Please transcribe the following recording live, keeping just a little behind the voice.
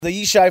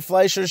The Yishai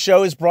Fleisher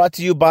Show is brought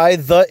to you by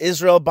the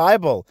Israel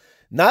Bible.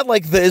 Not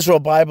like the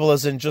Israel Bible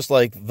as in just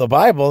like the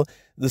Bible,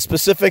 the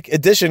specific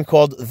edition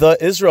called the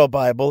Israel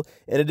Bible,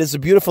 and it is a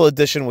beautiful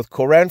edition with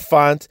Koran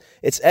font.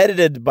 It's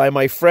edited by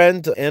my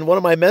friend and one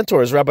of my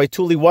mentors, Rabbi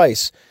Tuli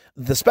Weiss.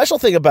 The special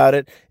thing about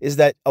it is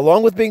that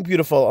along with being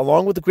beautiful,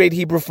 along with the great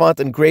Hebrew font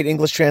and great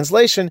English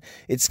translation,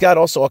 it's got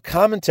also a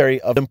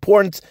commentary of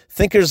important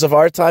thinkers of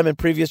our time and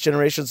previous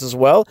generations as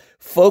well,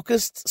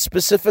 focused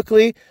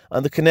specifically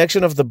on the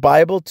connection of the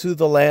Bible to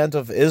the land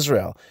of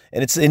Israel.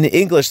 And it's in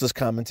English, this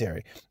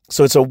commentary.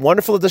 So it's a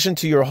wonderful addition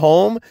to your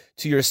home,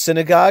 to your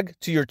synagogue,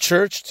 to your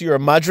church, to your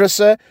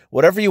madrasa,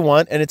 whatever you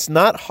want. And it's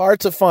not hard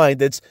to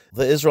find. It's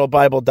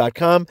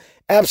theisraelbible.com.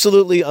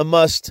 Absolutely a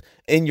must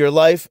in your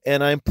life.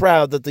 And I'm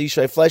proud that the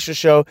Yishai Fleisher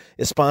Show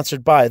is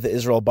sponsored by the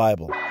Israel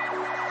Bible.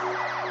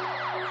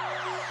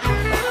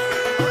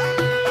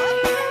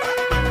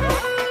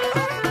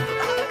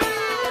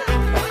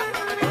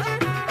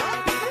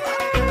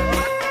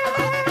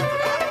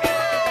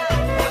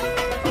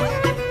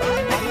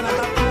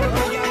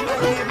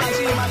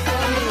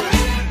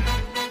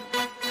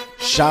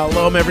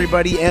 Shalom,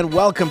 everybody, and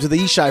welcome to the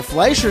Yishai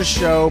Fleisher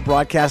Show,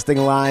 broadcasting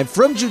live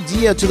from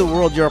Judea to the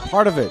world. You're a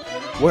part of it,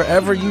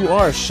 wherever you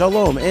are.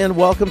 Shalom, and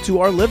welcome to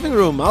our living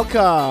room,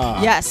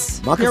 Malkah. Yes.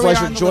 Malkah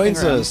Fleisher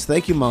joins us.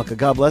 Thank you, Malkah.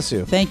 God bless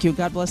you. Thank you.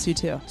 God bless you,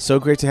 too. So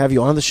great to have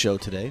you on the show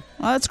today.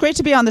 Well, it's great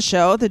to be on the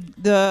show.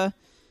 The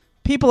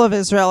people of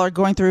Israel are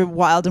going through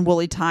wild and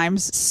woolly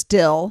times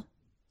still,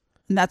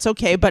 and that's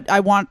okay. But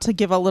I want to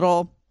give a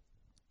little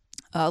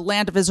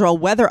Land of Israel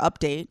weather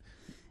update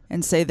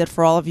and say that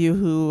for all of you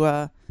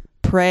who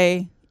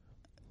pray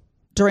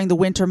during the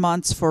winter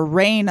months for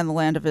rain in the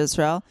land of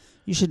Israel,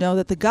 you should know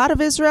that the God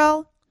of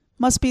Israel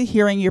must be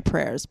hearing your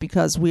prayers,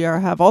 because we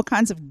have all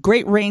kinds of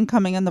great rain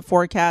coming in the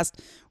forecast.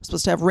 We're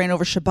supposed to have rain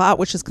over Shabbat,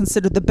 which is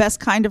considered the best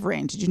kind of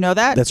rain. Did you know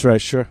that? That's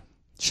right, sure.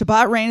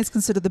 Shabbat rain is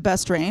considered the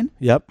best rain.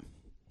 Yep.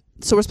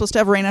 So we're supposed to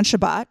have rain on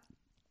Shabbat,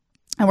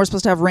 and we're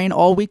supposed to have rain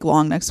all week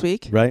long next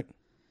week. Right.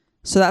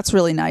 So that's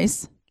really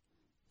nice.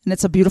 And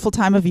it's a beautiful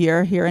time of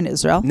year here in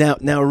Israel.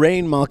 Now,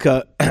 rain,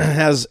 Malkah,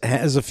 has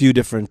a few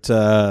different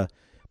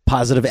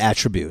positive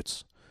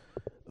attributes.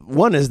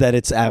 One is that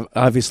it's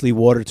obviously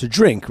water to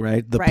drink,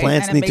 right? The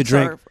plants need to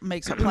drink.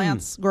 Makes our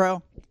plants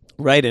grow.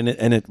 Right, and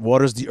it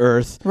waters the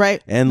earth.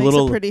 Right, and makes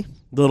it pretty.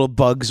 Little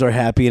bugs are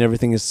happy, and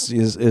everything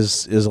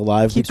is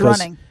alive. Keeps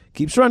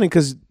running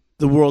because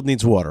the world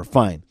needs water.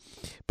 Fine,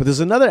 but there's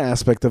another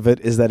aspect of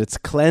it, is that it's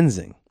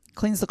cleansing.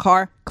 Cleans the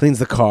car.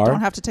 Don't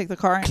have to take the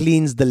car in.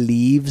 Cleans the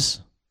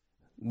leaves.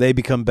 They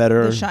become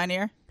better. They're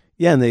shinier.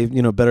 Yeah, and they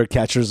better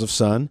catchers of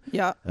sun.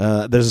 Yeah.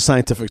 There's a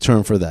scientific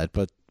term for that,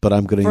 but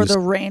I'm going to use... For the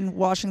rain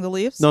washing the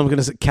leaves? No, I'm going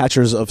to say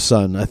catchers of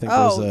sun. I think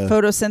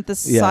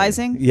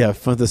photosynthesizing? Yeah,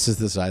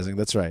 photosynthesizing.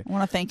 That's right. I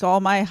want to thank all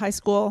my high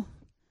school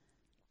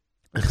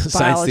science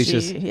biology,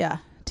 teachers. teachers.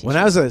 When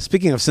I was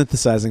speaking of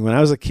synthesizing, when I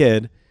was a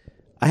kid,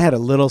 I had a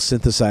little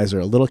synthesizer,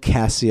 a little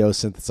Casio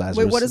synthesizer.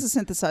 Wait, what is a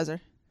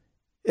synthesizer?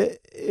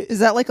 Is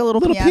that like a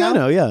little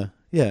piano? Yeah.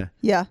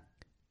 Yeah.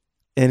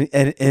 And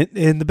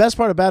the best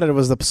part about it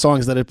was the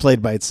songs that it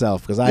played by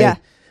itself, because I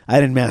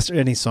didn't master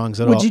any songs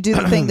at all. Would you do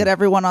the thing that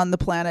everyone on the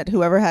planet,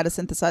 whoever had a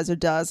synthesizer,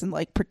 does, and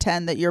like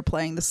pretend that you're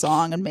playing the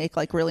song and make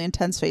like really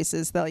intense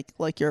faces that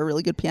like you're a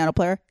really good piano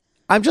player?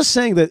 I'm just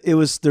saying that there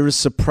was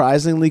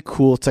surprisingly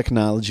cool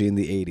technology in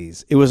the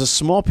 80s. It was a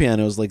small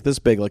piano, it was like this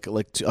big, like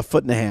a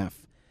foot and a half,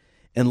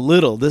 and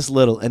this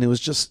little, and it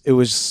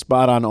was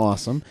spot on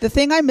awesome. The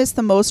thing I miss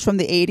the most from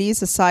the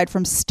 80s, aside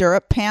from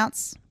stirrup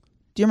pants.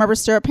 Do you remember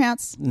stirrup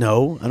pants?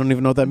 No, I don't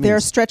even know what that means. They're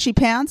stretchy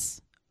pants,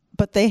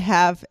 but they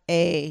have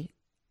a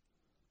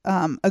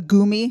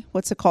gumi,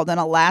 what's it called? An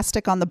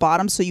elastic on the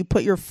bottom, so you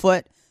put your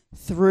foot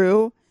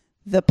through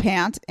the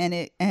pant, and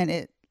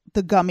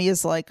the gummy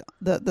is like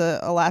the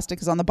elastic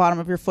is on the bottom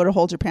of your foot to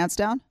hold your pants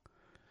down.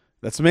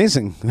 That's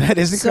amazing. That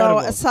is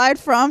incredible.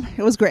 So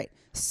it was great.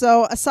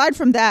 So aside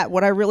from that,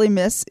 what I really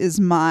miss is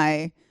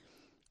my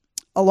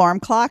alarm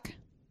clock.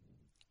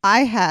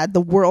 I had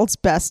the world's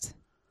best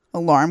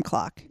alarm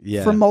clock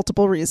for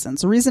multiple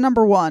reasons. Reason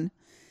number one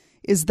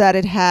is that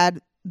it had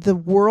the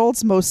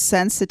world's most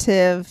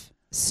sensitive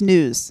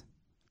snooze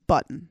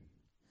button.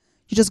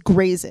 You just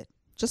graze it,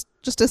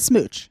 just a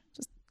smooch,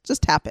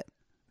 just tap it,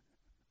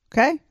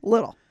 okay,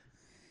 little,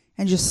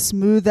 and just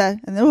smooth that,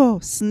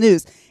 and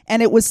snooze.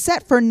 And it was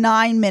set for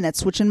 9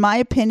 minutes, which in my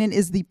opinion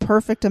is the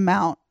perfect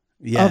amount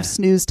of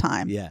snooze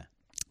time.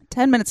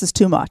 10 minutes is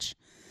too much,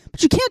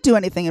 but you can't do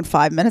anything in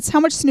 5 minutes.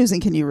 How much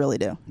snoozing can you really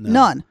do?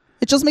 None.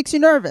 It just makes you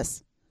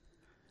nervous.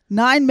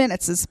 9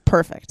 minutes is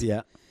perfect.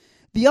 Yeah.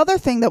 The other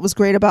thing that was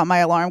great about my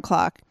alarm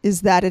clock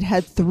is that it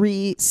had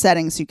 3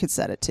 settings you could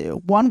set it to.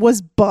 One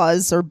was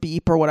buzz or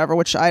beep or whatever,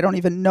 which I don't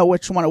even know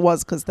which one it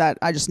was, because that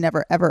I just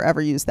never,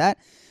 ever used that.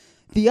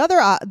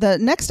 The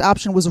next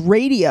option was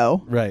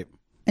radio. Right.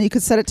 And you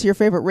could set it to your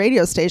favorite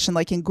radio station,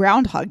 like in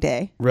Groundhog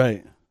Day.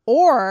 Right.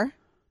 Or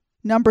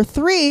number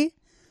 3,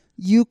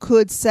 you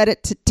could set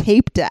it to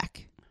tape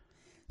deck.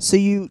 So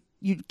you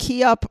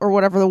key up, or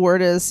whatever the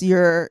word is,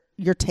 your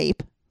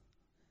tape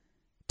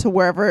to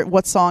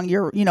what song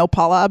you're,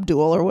 Paula Abdul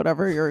or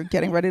whatever you're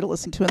getting ready to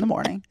listen to in the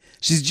morning.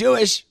 She's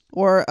Jewish.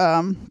 Or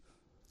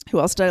who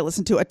else did I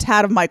listen to? A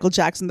tad of Michael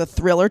Jackson, the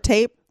Thriller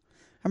tape.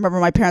 I remember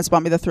my parents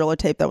bought me the Thriller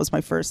tape. That was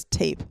my first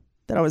tape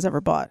that I was ever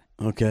bought.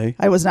 Okay.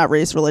 I was not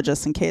raised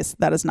religious, in case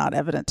that is not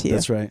evident to you.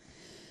 That's right.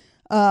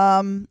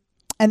 And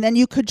then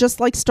you could just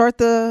like start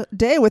the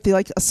day with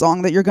a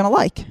song that you're going to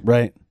like.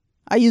 Right.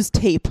 I use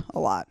tape a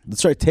lot.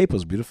 That's right. Tape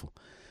was beautiful.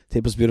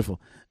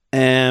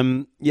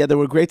 Yeah, there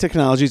were great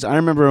technologies. I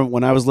remember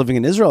when I was living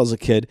in Israel as a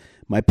kid,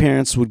 my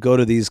parents would go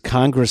to these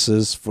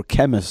congresses for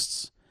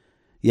chemists.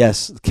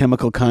 Yes,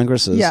 chemical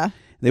congresses. Yeah.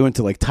 They went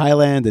to like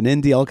Thailand and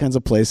India, all kinds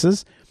of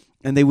places,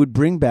 and they would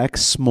bring back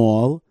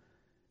small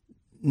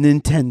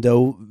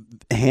Nintendo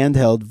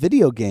handheld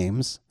video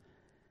games,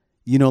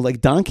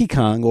 like Donkey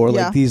Kong or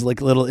like these like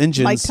little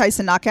engines. Mike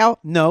Tyson Knockout?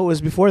 No, it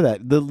was before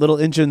that. The little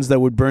engines that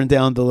would burn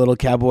down the little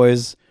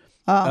cowboys'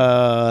 like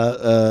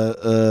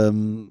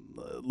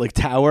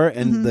tower,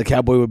 and the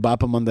cowboy would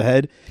bop him on the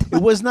head.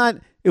 It was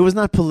not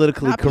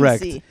politically not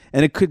correct, PC.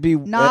 and it could be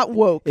not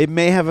woke. It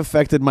may have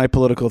affected my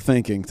political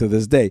thinking to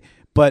this day.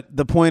 But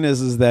the point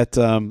is that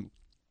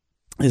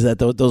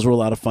those were a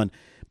lot of fun.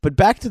 But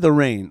back to the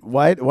rain.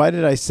 Why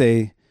did I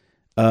say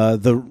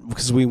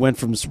because we went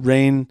from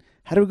rain?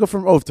 How do we go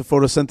from to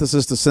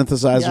photosynthesis to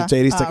synthesizer to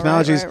these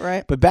technologies?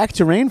 Right. But back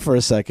to rain for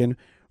a second.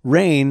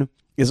 Rain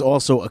is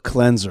also a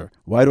cleanser.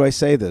 Why do I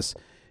say this?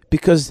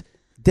 Because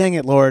dang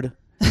it, Lord.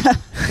 Can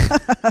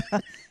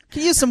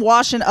use some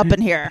washing up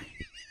in here.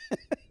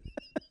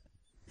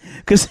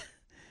 Because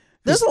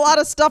there's a lot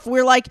of stuff.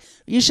 We're like,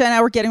 Yishai and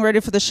I were getting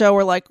ready for the show.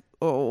 We're like,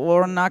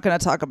 we're not going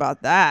to talk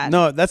about that.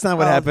 No, that's not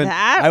what happened.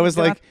 I was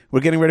like, we're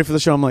getting ready for the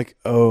show. I'm like,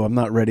 I'm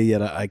not ready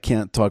yet. I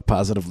can't talk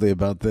positively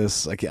about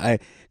this.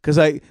 Because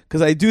I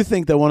do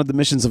think that one of the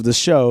missions of this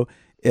show,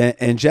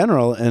 in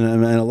general,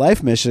 and a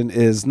life mission,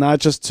 is not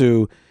just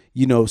to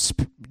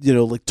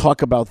like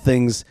talk about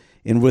things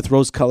with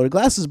rose-colored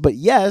glasses, but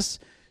yes,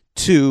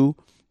 to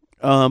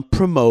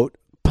promote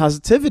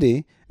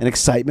positivity and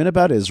excitement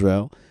about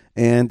Israel.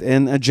 And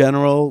a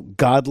general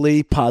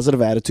godly, positive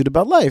attitude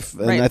about life,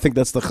 and I think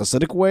that's the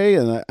Hasidic way,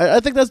 and I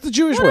think that's the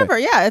Jewish way.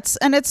 Yeah,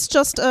 it's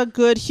just a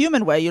good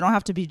human way. You don't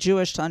have to be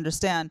Jewish to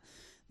understand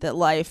that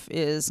life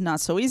is not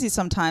so easy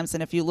sometimes,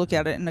 and if you look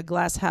at it in a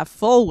glass half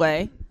full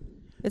way,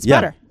 it's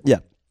better.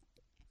 Yeah.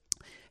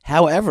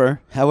 However,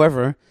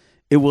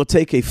 it will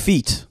take a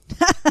feat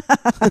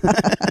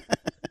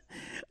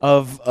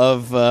of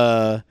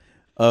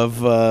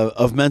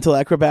mental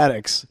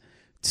acrobatics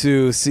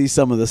to see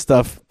some of the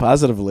stuff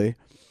positively,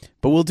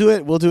 but we'll do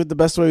it the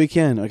best way we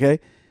can. Okay,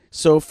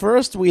 so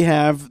first we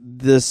have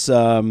this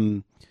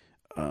Israel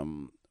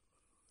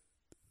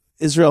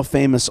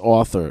famous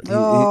author.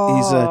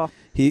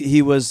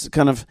 He was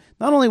kind of,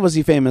 not only was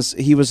he famous,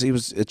 he was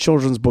a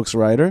children's books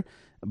writer,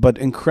 but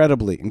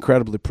incredibly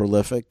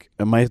prolific.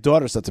 And my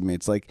daughter said to me,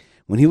 it's like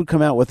when he would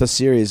come out with a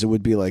series, it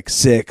would be like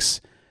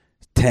 6-10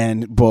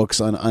 books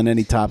on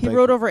any topic. He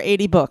wrote over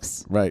 80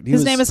 books. Right.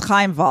 His name is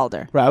Chaim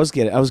Valder. Right. I was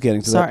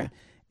getting to that.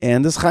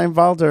 And this Chaim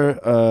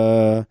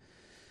Valder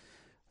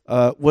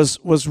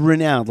was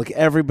renowned. Like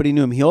everybody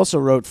knew him. He also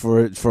wrote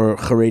for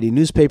Haredi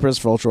newspapers,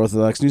 for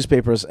ultra-Orthodox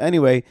newspapers.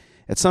 Anyway,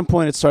 at some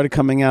point it started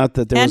coming out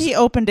that he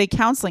opened a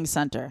counseling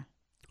center.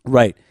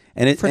 Right.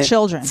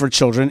 For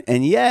children.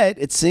 And yet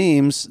it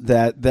seems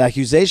that the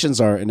accusations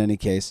are, in any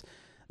case,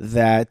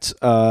 that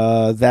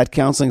that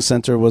counseling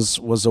center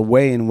was a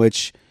way in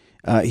which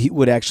he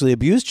would actually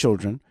abuse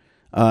children,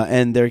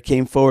 and there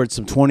came forward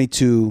some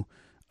 22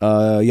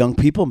 young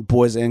people,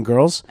 boys and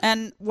girls,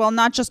 and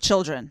not just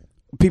children.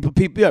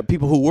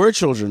 People who were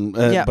children.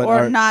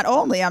 Not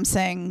only. I'm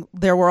saying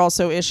there were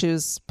also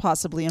issues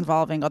possibly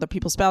involving other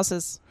people's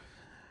spouses.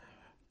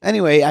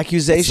 Anyway,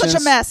 accusations. It's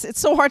such a mess. It's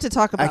so hard to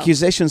talk about.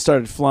 Accusations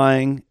started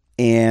flying,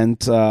 and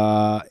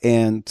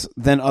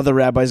then other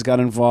rabbis got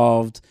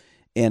involved,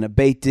 and a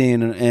Beit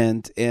Din,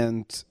 and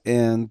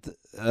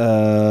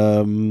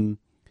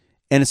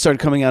it started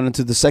coming out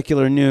into the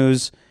secular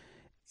news.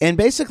 And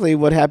basically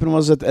what happened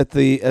was at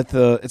the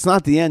it's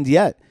not the end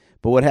yet,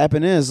 but what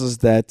happened is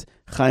that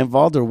Chaim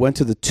Valder went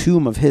to the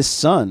tomb of his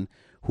son,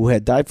 who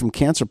had died from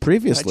cancer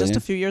previously. Just a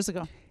few years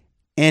ago.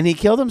 And he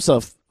killed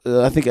himself,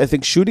 I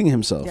think shooting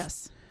himself.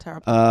 Yes.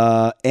 Terrible.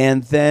 But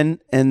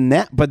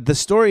the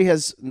story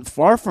has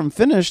far from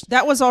finished.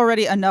 That was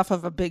already enough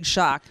of a big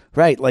shock.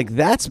 Right, like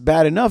that's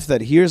bad enough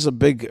that here's a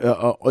big,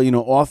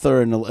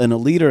 author and a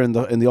leader in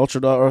the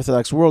ultra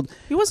orthodox world.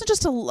 He wasn't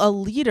just a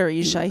leader,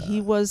 Yishai.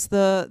 He was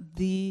a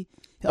voice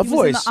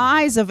was in the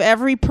eyes of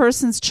every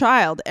person's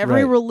child.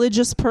 Every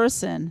religious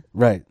person,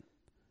 right,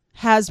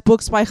 has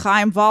books by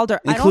Chaim Valder,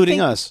 including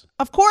us,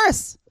 of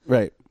course.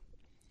 Right,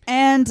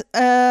 and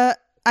I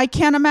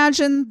can't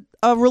imagine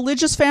a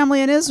religious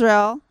family in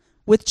Israel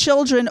with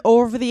children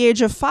over the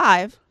age of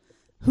 5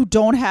 who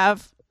don't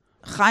have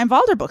Chaim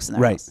Valder books in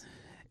their house.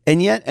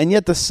 And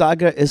yet the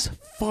saga is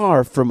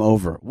far from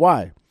over.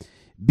 Why?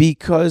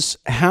 Because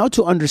how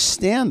to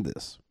understand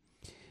this?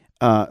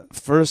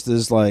 First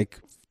is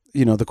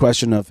the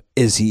question of,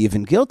 is he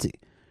even guilty?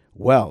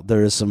 Well,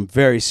 there is some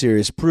very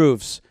serious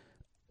proofs,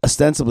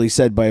 ostensibly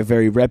said by a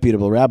very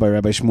reputable rabbi,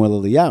 Rabbi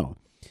Shmuel Eliyahu.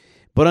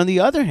 But on the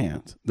other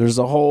hand, there's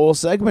a whole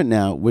segment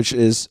now which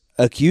is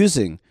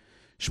accusing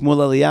Shmuel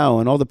Eliyahu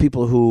and all the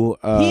people who...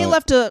 he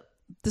left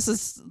this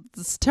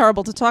is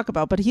terrible to talk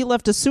about, but he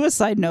left a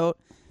suicide note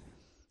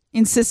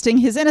insisting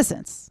his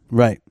innocence.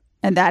 Right.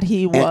 And that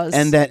he was...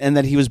 And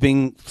that he was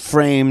being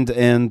framed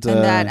and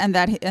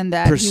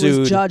that pursued. He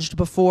was judged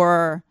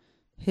before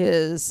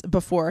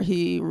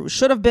he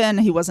should have been.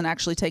 He wasn't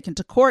actually taken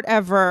to court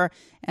ever,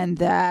 and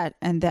that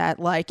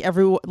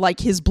like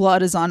his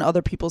blood is on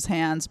other people's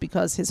hands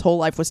because his whole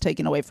life was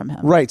taken away from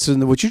him. Right. So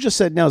what you just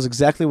said now is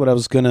exactly what I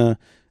was gonna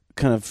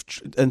kind of,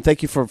 and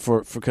thank you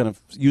for kind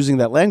of using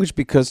that language,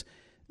 because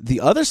the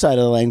other side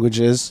of the language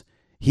is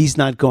he's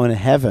not going to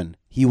heaven.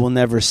 He will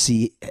never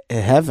see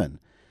heaven.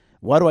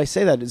 Why do I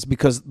say that? It's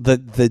because the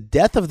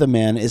death of the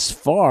man is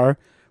far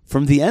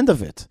from the end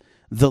of it.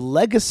 The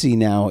legacy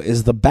now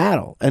is the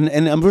battle, and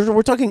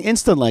we're talking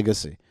instant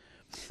legacy,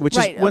 which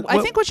right. is I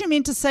think what you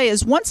mean to say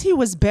is once he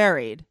was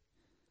buried,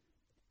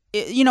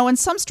 in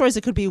some stories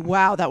it could be,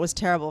 wow, that was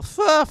terrible,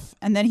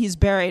 and then he's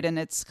buried, and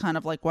it's kind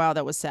of like, wow,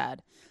 that was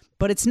sad,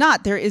 but it's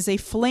not. There is a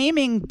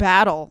flaming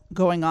battle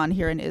going on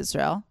here in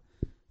Israel,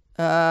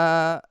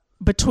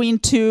 between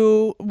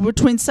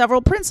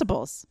several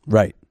principles.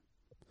 Right.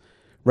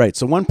 Right.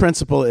 So one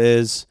principle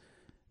is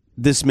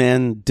this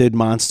man did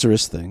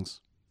monstrous things.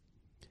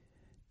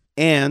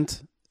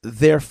 And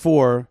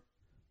therefore,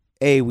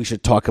 A, we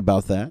should talk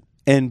about that.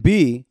 And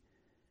B,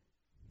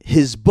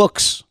 his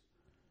books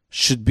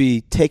should be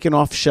taken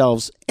off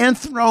shelves and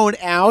thrown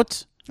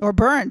out. Or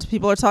burned.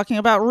 People are talking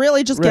about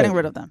really just getting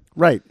rid of them.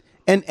 Right.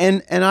 And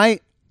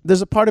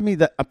there's a part of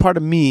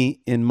me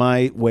in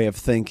my way of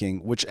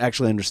thinking which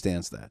actually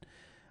understands that.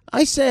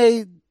 I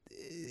say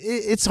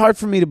it's hard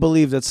for me to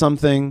believe that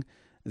something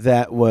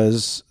that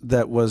was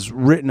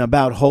written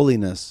about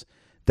holiness,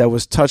 that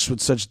was touched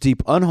with such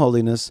deep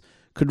unholiness,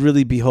 could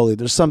really be holy.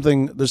 There's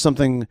something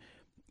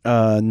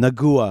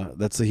nagua,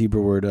 that's the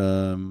Hebrew word.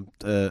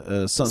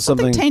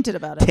 Something tainted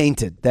about it.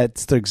 Tainted.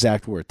 That's the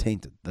exact word.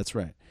 Tainted. That's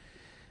right.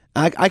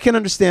 I can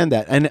understand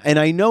that, and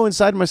I know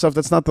inside myself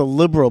that's not the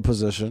liberal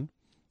position,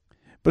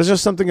 but it's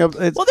just something.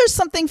 There's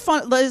something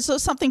fun.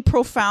 There's something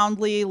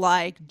profoundly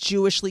like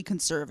Jewishly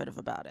conservative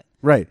about it.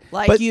 Right.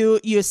 Like but, you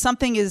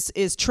something is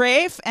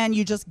treif, and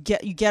you just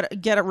get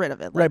rid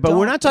of it. Like, right. But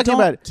we're not talking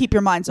about keep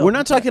your minds open. We're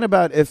not talking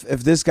about if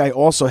this guy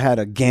also had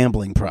a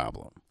gambling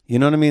problem. You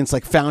know what I mean? It's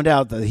like found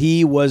out that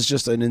he was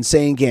just an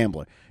insane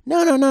gambler.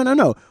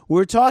 No.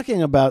 We're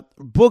talking about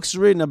books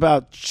written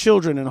about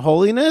children and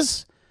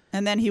holiness.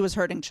 And then he was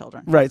hurting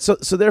children. Right. So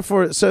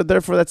therefore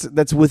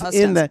that's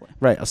within that.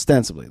 Right.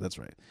 Ostensibly, that's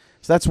right.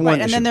 So that's one. Right.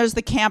 issue. And then there's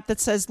the camp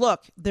that says,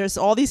 look, there's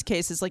all these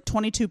cases, like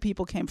 22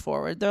 people came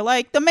forward. They're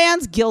like, the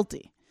man's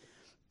guilty.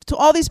 So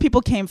all these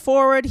people came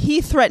forward. He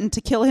threatened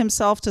to kill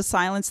himself to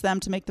silence them,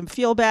 to make them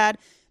feel bad.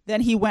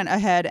 Then he went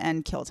ahead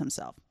and killed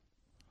himself.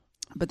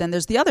 But then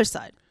there's the other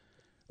side.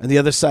 And the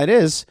other side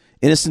is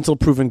innocent until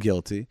proven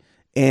guilty,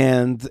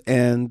 and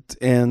that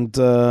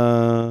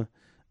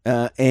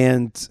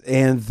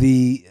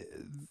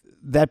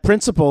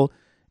principle,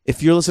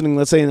 if you're listening,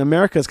 let's say in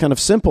America, is kind of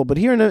simple, but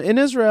here in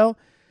Israel,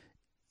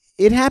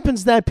 it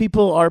happens that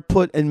people are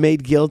put and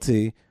made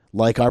guilty,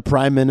 like our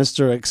prime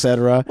minister,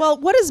 etc. Well,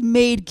 what does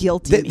made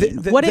guilty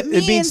mean? What it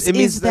means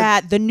is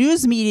that the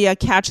news media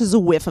catches a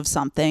whiff of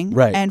something,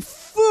 right, and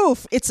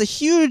poof, it's a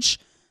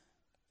huge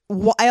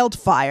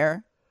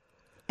wildfire,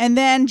 and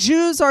then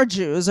Jews are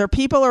Jews, or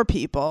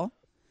people,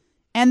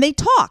 and they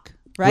talk,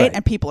 right?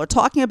 And people are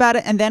talking about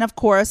it, and then, of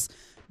course,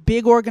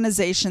 big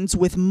organizations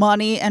with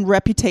money and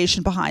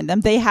reputation behind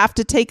them, they have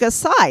to take a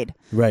side.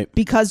 Right.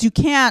 Because you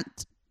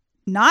can't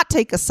not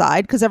take a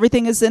side, because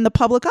everything is in the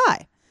public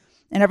eye.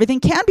 And everything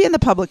can be in the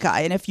public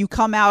eye. And if you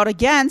come out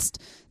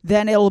against,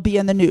 then it will be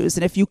in the news.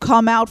 And if you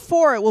come out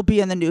for, it will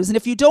be in the news. And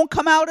if you don't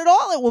come out at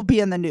all, it will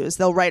be in the news.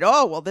 They'll write,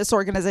 oh, well, this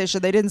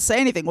organization, they didn't say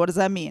anything. What does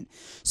that mean?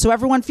 So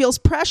everyone feels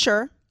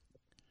pressure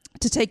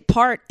to take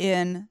part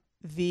in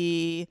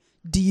the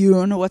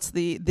diyun, what's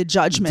the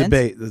judgment?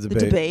 The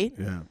debate.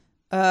 Yeah.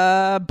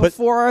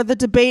 Before the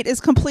debate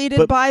is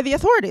completed by the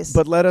authorities.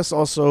 But let us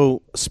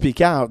also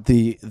speak out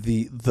the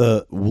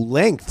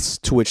lengths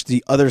to which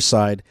the other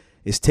side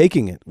is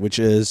taking it, which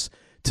is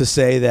to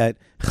say that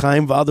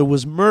Chaim Valder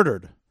was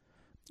murdered.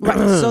 Right.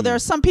 So there are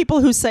some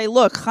people who say,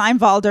 look, Chaim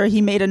Valder,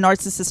 he made a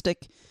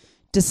narcissistic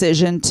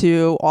decision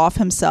to off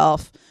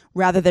himself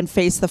rather than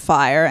face the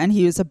fire, and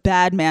he was a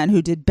bad man who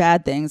did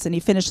bad things, and he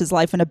finished his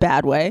life in a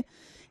bad way.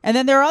 And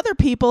then there are other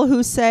people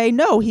who say,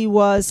 no, he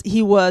was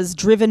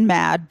driven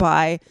mad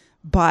by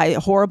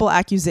horrible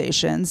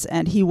accusations,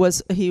 and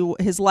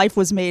his life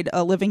was made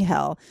a living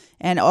hell,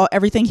 and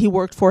everything he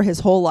worked for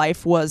his whole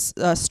life was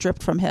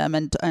stripped from him,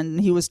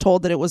 and he was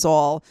told that it was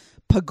all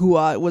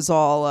pagua, it was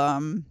all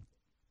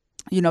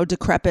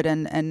decrepit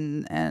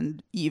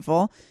and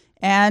evil,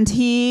 and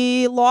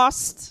he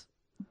lost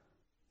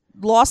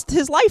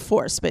his life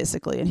force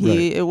basically, and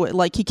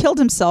he killed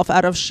himself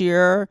out of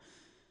sheer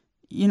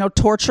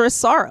torturous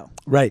sorrow.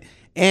 Right.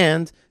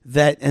 and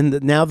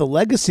now the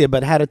legacy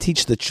about how to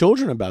teach the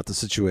children about the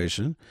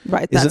situation,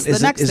 right? That's the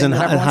next thing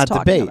that everyone's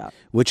talking debate, about.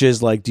 Which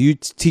is like, do you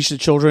teach the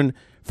children,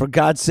 for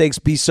God's sakes,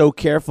 be so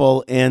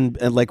careful, and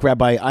like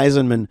Rabbi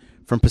Eisenman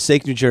from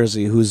Passaic, New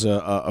Jersey, who's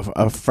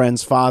a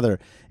friend's father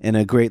and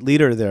a great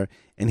leader there,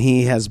 and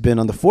he has been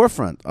on the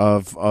forefront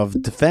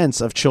of defense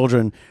of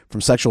children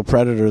from sexual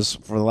predators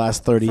for the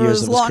last 30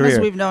 years of his career. As long as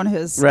we've known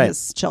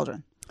his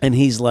children. And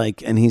he's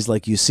like,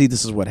 you see,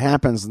 this is what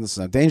happens, and this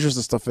is how dangerous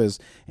this stuff is,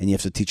 and you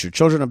have to teach your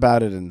children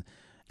about it, and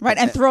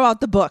throw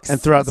out the books,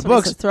 Throw out the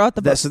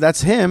books. So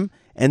that's him,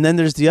 and then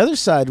there's the other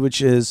side,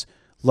 which is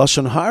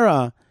lashon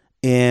hara,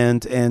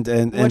 and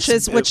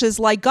which is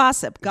like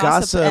gossip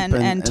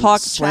and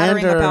talk,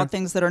 chattering about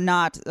things that are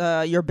not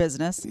your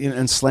business,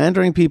 and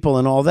slandering people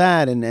and all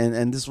that,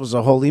 and this was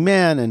a holy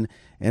man,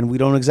 and we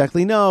don't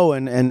exactly know,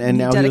 and now he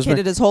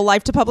dedicated his whole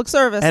life to public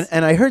service.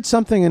 And I heard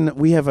something, and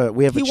we have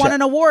he won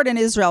an award in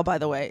Israel, by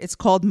the way. It's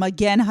called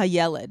Magen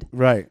HaYeled,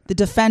 right? The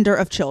defender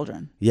of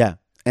children. Yeah,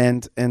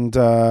 and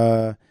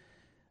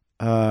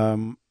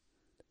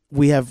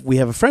we have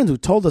a friend who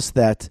told us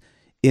that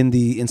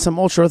in some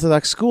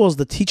ultra-Orthodox schools,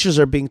 the teachers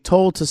are being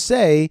told to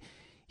say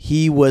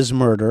he was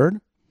murdered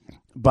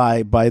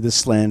by the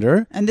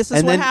slander, and this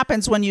is what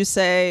happens when you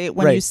say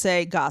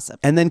gossip,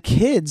 and then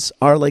kids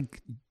are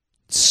like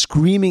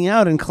screaming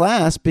out in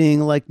class,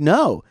 being like,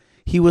 "No,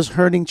 he was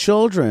hurting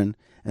children."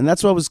 And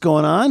that's what was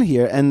going on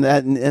here, and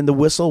the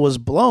whistle was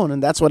blown,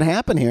 and that's what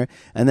happened here.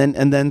 And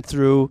then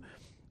through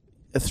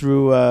as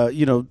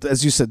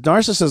you said,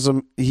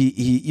 narcissism,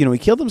 he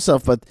killed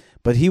himself,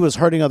 but he was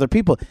hurting other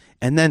people.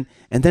 And then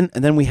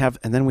we have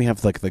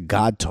like the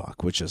God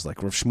talk, which is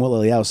like Rav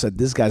Shmuel Eliyahu said,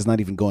 this guy's not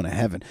even going to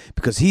heaven,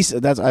 because he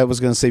said, that's I was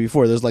going to say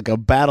before, there's like a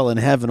battle in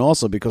heaven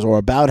also, or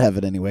about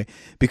heaven anyway,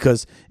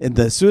 because in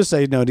the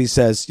suicide note he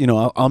says,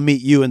 I'll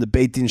meet you in the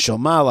Beit Din Shel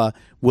Mala.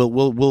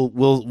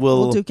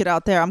 We'll duke it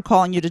out there. I'm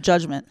calling you to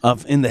judgment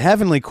in the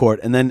heavenly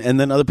court, and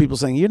then other people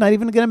saying, you're not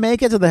even going to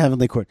make it to the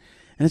heavenly court.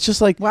 And it's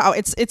just like, wow,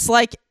 it's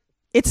like,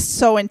 it's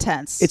so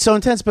intense. It's so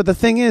intense. But the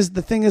thing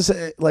is,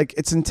 like,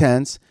 it's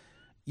intense.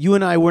 You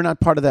and I, we're not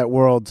part of that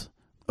world,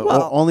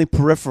 only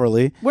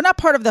peripherally. We're not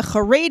part of the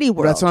Haredi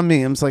world. That's what I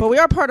mean. But we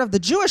are part of the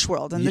Jewish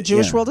world, and the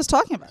Jewish world is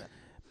talking about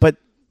it.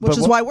 Which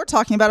is why we're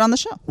talking about it on the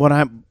show.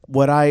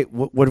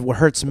 What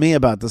hurts me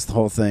about this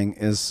whole thing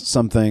is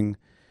something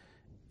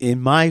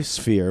in my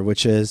sphere,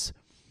 which is,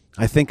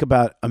 I think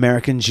about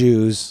American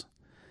Jews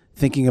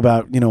thinking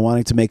about,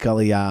 wanting to make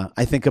Aliyah.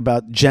 I think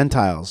about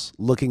Gentiles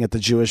looking at the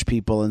Jewish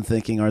people and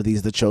thinking, are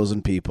these the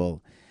chosen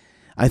people?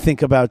 I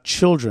think about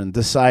children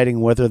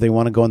deciding whether they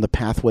want to go in the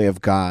pathway of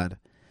God,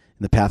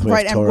 in the pathway of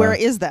Torah. Right, and where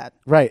is that?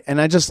 Right,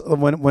 and I just,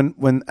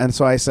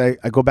 so I say,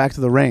 I go back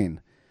to the rain.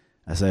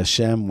 I say,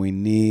 Hashem, we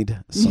need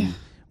some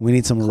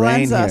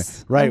rain here.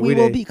 Right, and we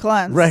will be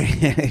cleansed.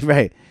 Right,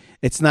 right.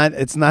 It's not,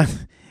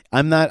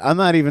 I'm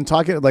not even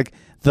talking, like,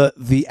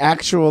 the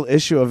actual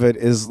issue of it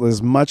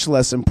is much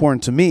less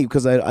important to me,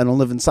 because I don't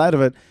live inside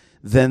of it,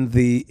 than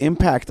the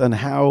impact on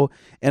how.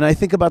 And I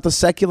think about the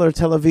secular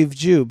Tel Aviv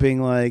Jew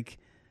being like,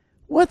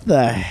 what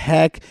the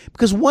heck?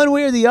 Because one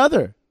way or the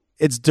other,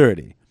 it's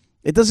dirty.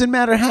 It doesn't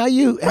matter how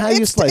you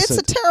slice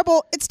it.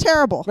 It's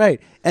terrible.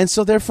 Right. And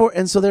so therefore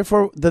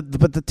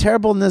the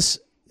terribleness,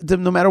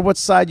 no matter what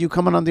side you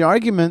come on the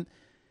argument,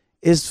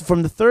 is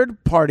from the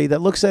third party that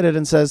looks at it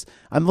and says,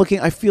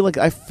 I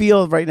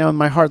feel right now in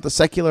my heart the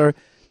secular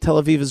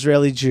Tel Aviv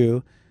Israeli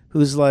Jew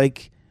who's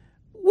like,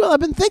 well, I've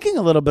been thinking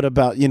a little bit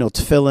about,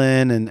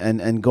 tefillin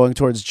and going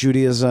towards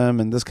Judaism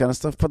and this kind of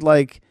stuff, but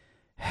like,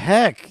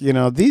 heck,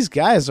 these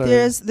guys are...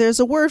 There's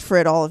a word for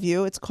it, all of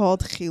you. It's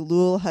called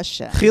Chilul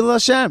Hashem. Chilul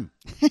Hashem.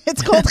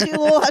 It's called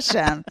Chilul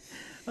Hashem.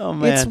 Oh,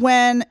 man. It's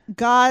when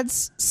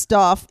God's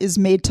stuff is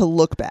made to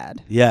look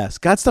bad. Yes,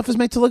 God's stuff is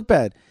made to look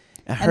bad.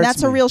 And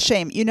that's a real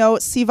shame.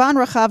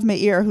 Sivan Rachav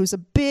Meir, who's a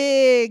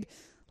big,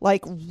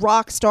 like,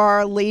 rock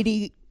star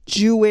lady,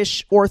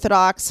 Jewish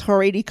Orthodox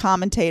Haredi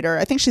commentator.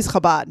 I think she's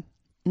Chabad.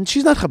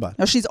 She's not Chabad.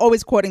 No, she's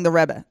always quoting the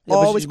Rebbe.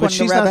 Always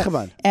quoting the Rebbe. She's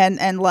not Chabad.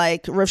 And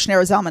like Rav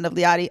Shneur Zalman of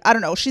Liadi. I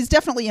don't know. She's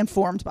definitely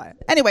informed by it.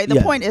 Anyway,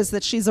 the point is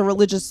that she's a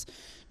religious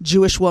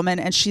Jewish woman,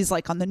 and she's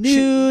like on the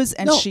news,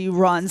 she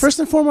runs. First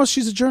and foremost,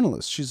 she's a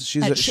journalist.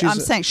 I'm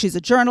saying she's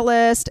a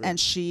journalist, and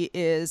she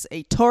is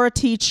a Torah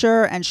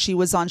teacher, and she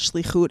was on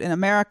Shlichut in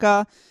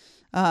America,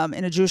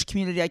 in a Jewish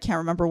community. I can't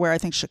remember where. I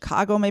think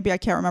Chicago, maybe. I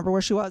can't remember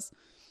where she was.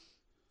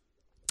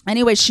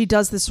 Anyway, she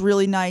does this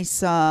really nice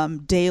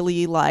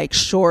daily, like,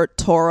 short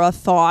Torah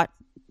thought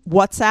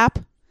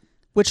WhatsApp,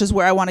 which is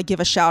where I want to give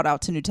a shout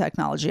out to new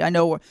technology. I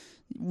know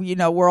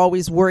we're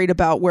always worried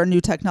about where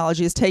new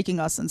technology is taking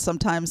us, and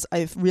sometimes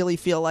I really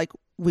feel like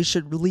we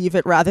should leave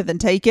it rather than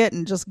take it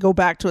and just go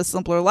back to a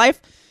simpler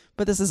life.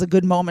 But this is a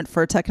good moment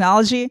for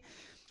technology.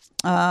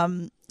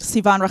 Sivan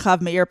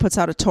Rachav Meir puts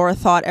out a Torah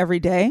thought every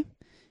day,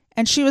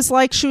 and she was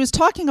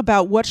talking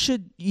about what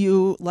should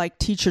you like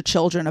teach your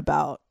children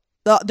about.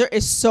 There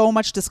is so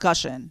much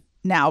discussion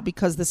now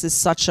because this is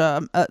such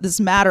this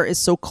matter is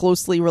so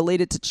closely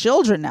related to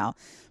children now,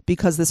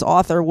 because this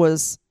author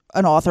was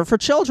an author for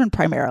children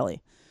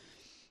primarily.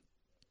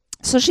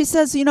 So she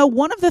says,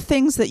 one of the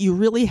things that you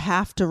really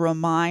have to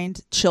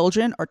remind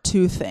children are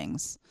two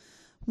things.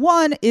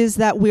 One is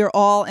that we're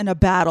all in a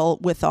battle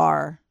with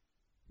our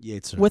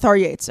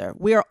Yetzer.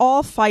 We are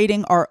all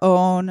fighting our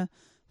own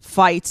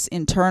fights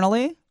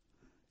internally.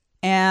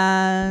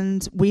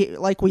 And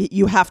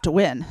you have to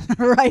win,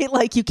 right?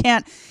 Like you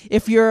can't,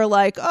 if you're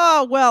like,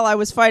 oh, well, I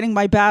was fighting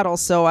my battle,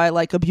 so I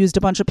abused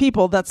a bunch of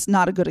people. That's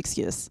not a good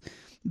excuse.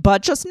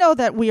 But just know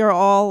that we are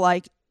all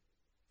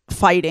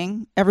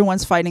fighting.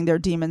 Everyone's fighting their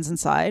demons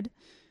inside.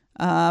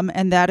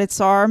 And that it's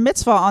our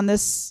mitzvah on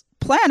this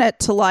planet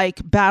to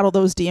battle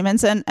those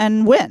demons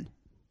and win.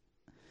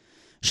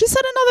 She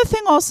said another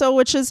thing also,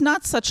 which is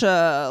not such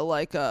an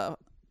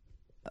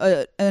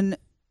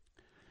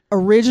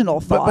original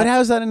thought. But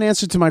how is that an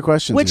answer to my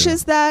question? Which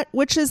is that,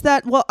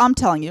 well, I'm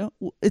telling you,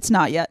 it's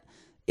not yet,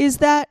 is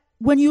that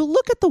when you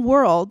look at the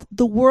world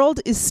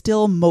is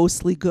still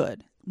mostly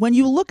good. When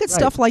you look at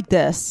stuff like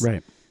this,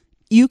 right,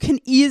 you can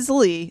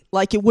easily,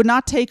 it would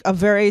not take a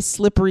very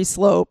slippery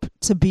slope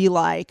to be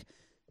like,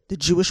 the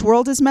Jewish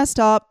world is messed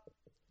up,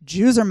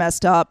 Jews are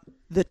messed up,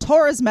 the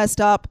Torah is messed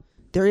up,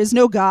 there is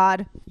no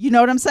God. You know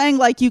what I'm saying?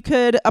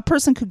 A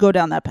person could go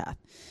down that path.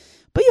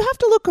 But you have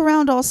to look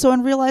around also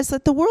and realize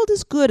that the world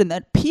is good and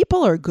that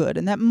people are good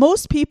and that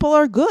most people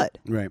are good.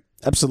 Right.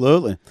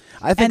 Absolutely.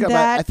 I think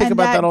about that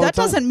all the time. That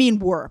doesn't mean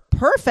we're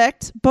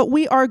perfect, but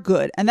we are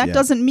good. And that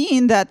doesn't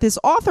mean that this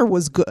author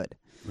was good.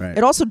 Right.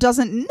 It also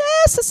doesn't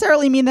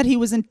necessarily mean that he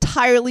was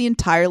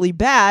entirely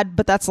bad,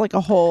 but that's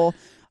a whole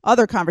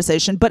other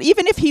conversation. But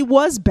even if he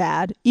was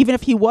bad, even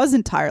if he was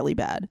entirely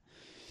bad,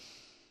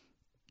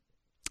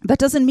 that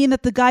doesn't mean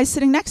that the guy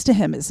sitting next to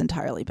him is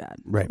entirely bad,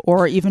 right,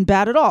 or even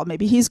bad at all.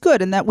 Maybe he's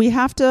good, and that we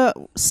have to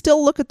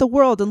still look at the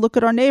world and look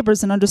at our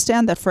neighbors and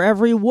understand that for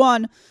every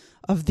one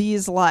of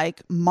these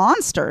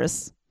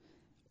monsters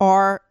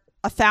are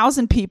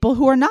 1,000 people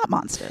who are not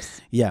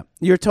monsters. Yeah,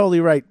 you're totally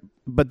right.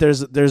 But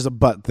there's a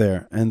but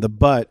there, and the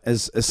but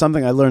is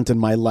something I learned in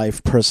my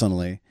life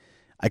personally.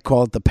 I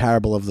call it the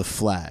parable of the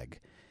flag.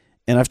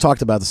 And I've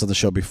talked about this on the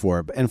show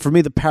before. And for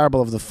me, the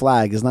parable of the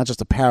flag is not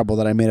just a parable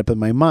that I made up in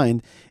my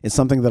mind. It's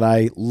something that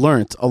I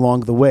learned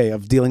along the way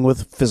of dealing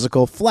with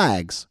physical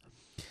flags.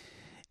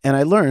 And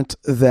I learned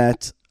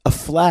that a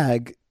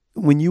flag,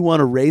 when you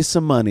want to raise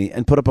some money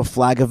and put up a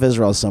flag of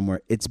Israel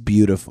somewhere, it's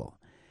beautiful.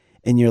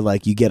 And you're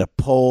you get a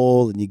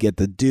pole and you get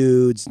the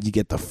dudes, and you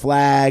get the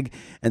flag,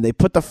 and they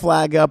put the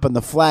flag up and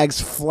the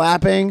flag's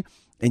flapping,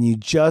 and you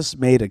just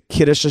made a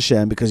Kiddush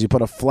Hashem because you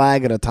put a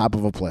flag at the top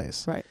of a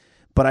place. Right.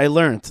 But I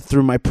learned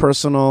through my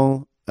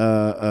personal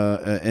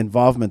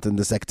involvement in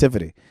this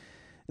activity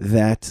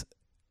that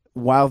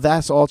while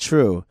that's all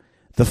true,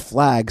 the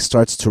flag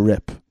starts to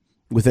rip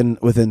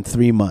within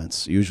 3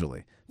 months,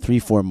 usually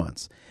 3-4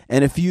 months.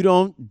 And if you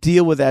don't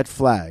deal with that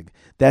flag,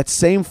 that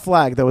same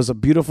flag that was a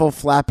beautiful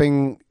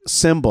flapping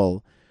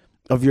symbol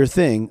of your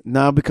thing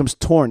now becomes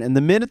torn. And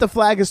the minute the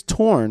flag is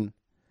torn,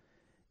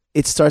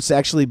 it starts to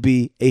actually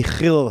be a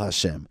Chilul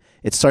Hashem.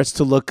 It starts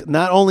to look,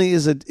 not only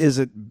is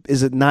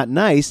it not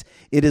nice,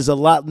 it is a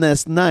lot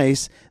less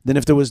nice than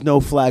if there was no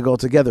flag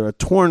altogether. A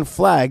torn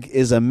flag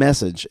is a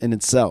message in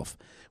itself,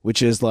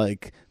 which is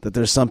that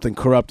there's something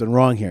corrupt and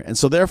wrong here. And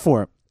so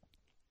therefore,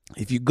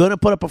 if you're going to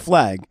put up a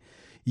flag,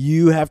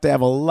 you have to have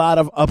a lot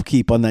of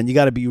upkeep on that. You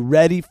got to be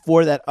ready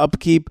for that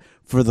upkeep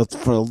for the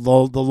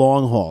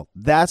long haul.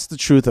 That's the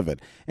truth of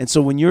it. And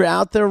so when you're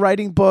out there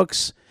writing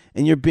books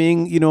and you're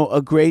being,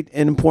 a great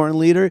and important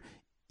leader,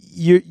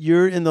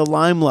 you're in the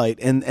limelight,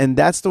 and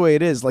that's the way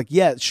it is.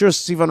 Sure,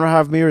 Sivan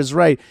Rahav Meir is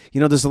right.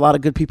 There's a lot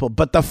of good people,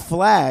 but the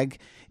flag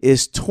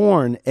is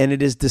torn and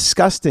it is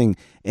disgusting,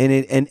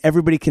 and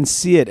everybody can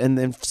see it. And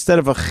instead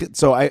of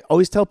so I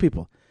always tell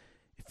people,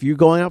 if you're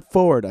going up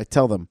forward, I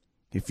tell them,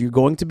 if you're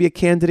going to be a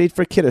candidate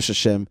for Kiddush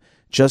Hashem,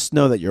 just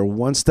know that you're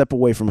one step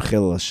away from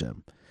Chilul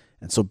Hashem.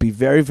 And so be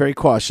very, very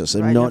cautious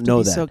and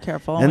know that. So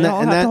careful. And we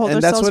all have to hold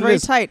ourselves very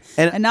tight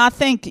and not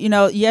think,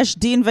 yesh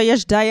din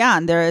veyesh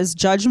dayan. There is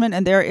judgment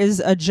and there is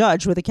a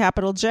judge with a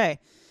capital J.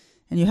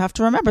 And you have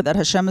to remember that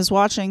Hashem is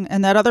watching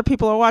and that other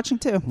people are watching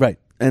too. Right.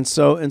 And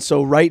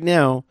so right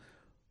now,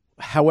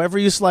 however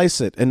you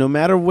slice it, and no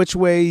matter which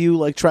way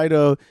you try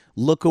to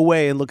look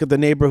away and look at the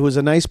neighbor who's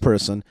a nice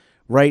person,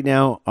 right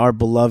now, our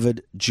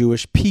beloved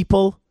Jewish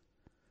people,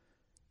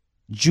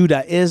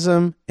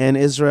 Judaism and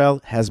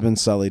Israel has been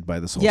sullied by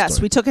this whole story. Yes,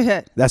 we took a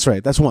hit. That's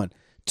right. That's one.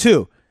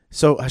 2,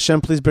 so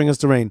Hashem, please bring us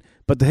the rain.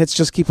 But the hits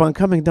just keep on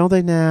coming, don't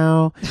they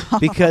now?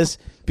 Because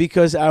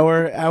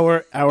our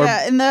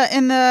in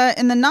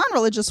the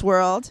non-religious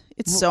world,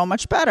 it's so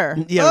much better.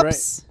 Yeah,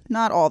 Oops, right.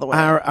 Not all the way.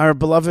 Our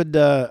beloved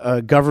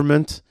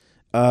government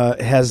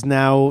has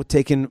now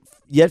taken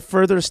yet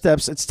further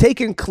steps. It's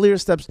taken clear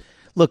steps.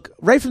 Look,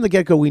 right from the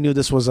get-go, we knew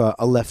this was a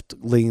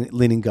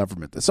left-leaning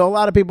government. So a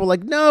lot of people were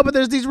like, no, but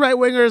there's these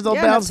right-wingers, they'll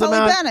bounce them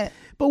out. Bennett.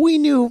 But we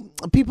knew,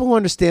 people who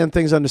understand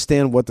things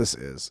understand what this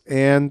is.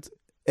 And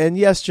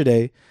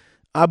yesterday,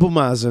 Abu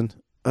Mazen,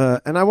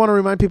 and I want to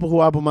remind people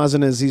who Abu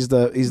Mazen is. He's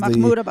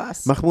Mahmoud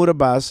Abbas. Mahmoud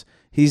Abbas.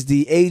 He's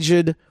the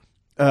aged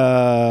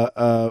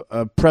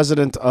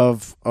president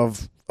of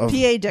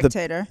PA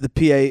dictator,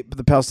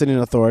 the Palestinian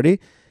Authority.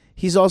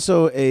 He's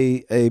also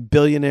a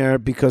billionaire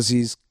because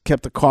he's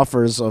kept the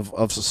coffers of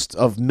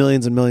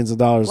millions and millions of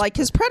dollars, like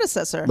his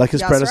predecessor.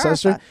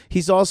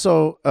 He's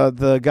also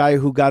the guy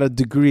who got a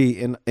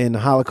degree in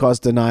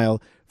Holocaust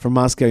denial from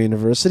Moscow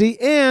University,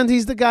 and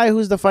he's the guy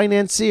who's the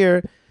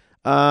financier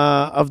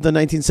of the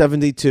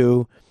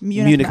 1972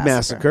 Munich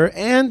massacre.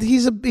 And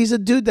he's a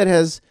dude that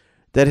has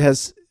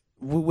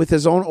with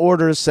his own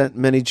orders sent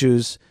many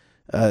Jews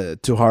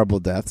to horrible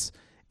deaths.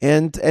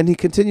 And he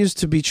continues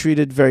to be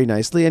treated very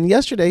nicely. And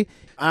yesterday,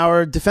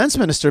 our defense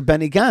minister,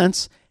 Benny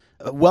Gantz,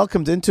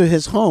 welcomed into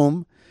his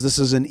home, this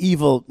is an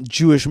evil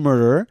Jewish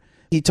murderer.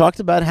 He talked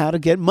about how to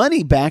get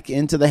money back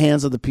into the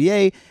hands of the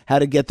PA, how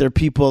to get their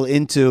people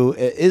into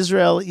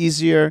Israel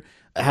easier,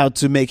 how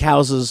to make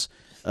houses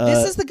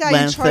This is the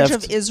guy in charge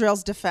theft. of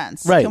Israel's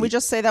defense. Right. Can we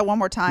just say that one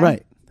more time?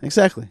 Right,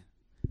 exactly.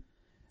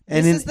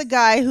 And this is the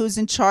guy who's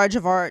in charge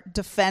of our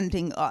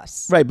defending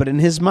us. Right, but in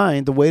his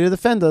mind, the way to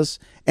defend us,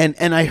 and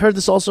I heard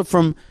this also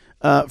from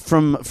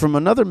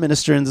another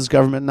minister in this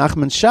government,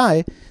 Nachum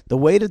Segal, the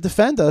way to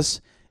defend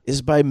us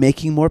is by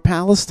making more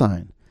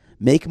Palestine.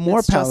 Make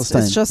more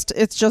Palestine.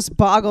 It just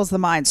boggles the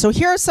mind. So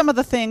here are some of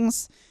the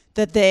things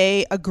that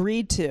they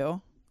agreed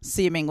to,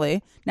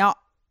 seemingly. Now,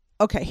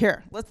 okay,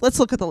 here, let's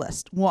look at the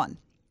list. 1.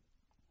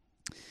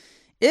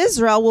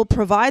 Israel will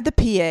provide the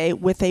PA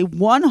with a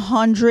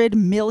 100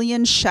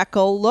 million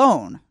shekel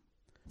loan,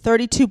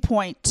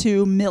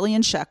 32.2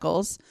 million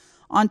shekels,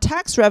 on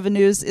tax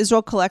revenues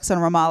Israel collects on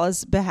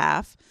Ramallah's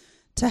behalf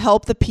to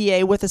help the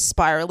PA with a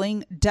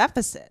spiraling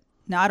deficit.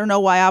 Now, I don't know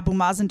why Abu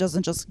Mazen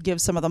doesn't just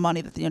give some of the money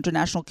that the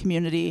international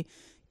community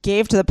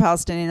gave to the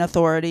Palestinian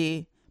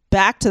Authority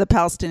back to the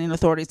Palestinian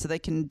Authority so they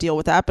can deal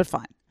with that, but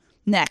fine.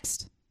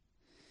 Next.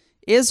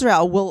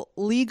 Israel will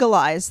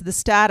legalize the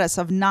status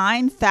of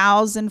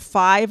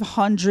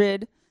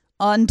 9,500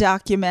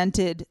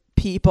 undocumented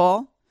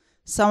people,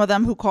 some of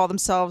them who call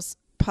themselves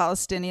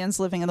Palestinians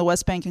living in the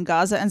West Bank and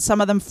Gaza, and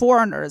some of them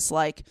foreigners,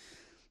 like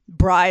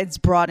brides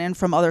brought in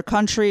from other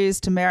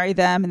countries to marry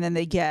them, and then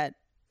they get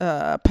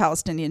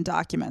Palestinian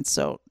documents.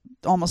 So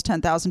almost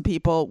 10,000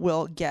 people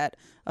will get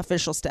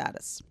official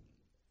status.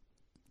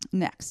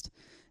 Next.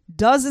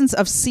 Dozens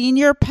of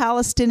senior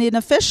Palestinian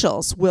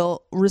officials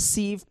will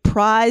receive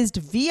prized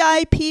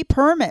VIP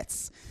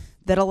permits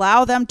that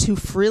allow them to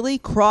freely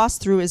cross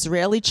through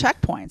Israeli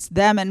checkpoints,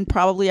 them and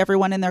probably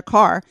everyone in their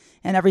car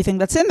and everything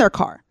that's in their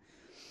car.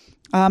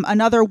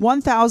 Another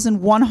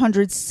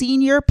 1,100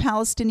 senior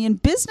Palestinian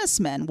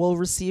businessmen will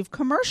receive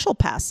commercial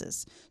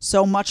passes,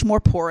 so much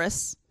more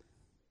porous.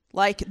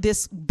 Like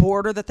this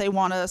border that they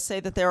want to say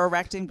that they're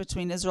erecting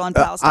between Israel and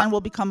Palestine will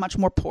become much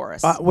more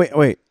porous.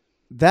 Wait.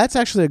 That's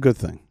actually a good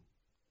thing.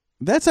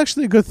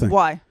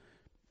 Why?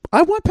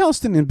 I want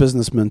Palestinian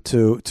businessmen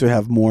to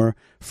have more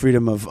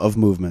freedom of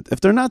movement.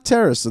 If they're not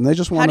terrorists and they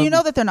just want How do you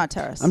know that they're not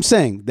terrorists? I'm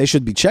saying they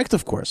should be checked,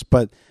 of course.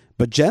 But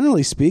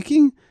generally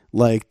speaking,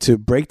 like to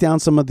break down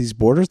some of these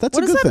borders, that's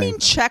a good thing. What does that mean,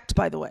 checked,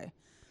 by the way?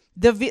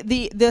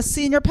 The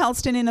senior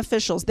Palestinian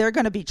officials, they're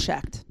going to be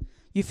checked.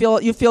 You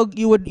feel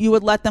you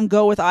would let them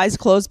go with eyes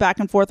closed back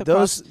and forth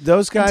across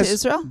those guys into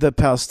Israel? The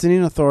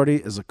Palestinian Authority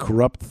is a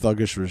corrupt,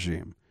 thuggish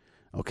regime.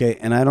 Okay,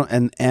 and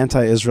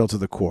anti-Israel to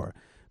the core.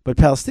 But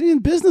Palestinian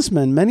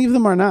businessmen, many of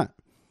them are not.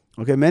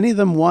 Okay, many of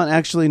them want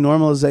actually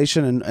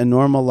normalization and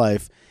normal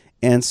life.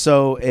 And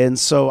so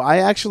I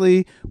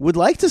actually would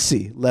like to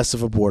see less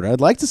of a border. I'd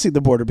like to see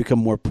the border become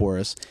more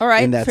porous. All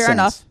right, in that fair sense.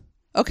 enough.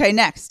 Okay,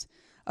 next.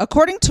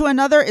 According to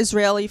another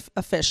Israeli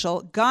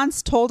official,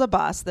 Gantz told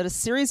Abbas that a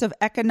series of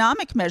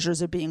economic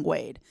measures are being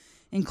weighed,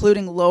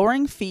 including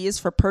lowering fees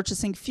for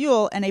purchasing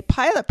fuel and a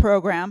pilot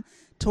program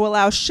to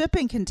allow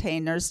shipping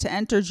containers to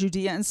enter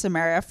Judea and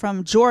Samaria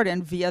from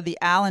Jordan via the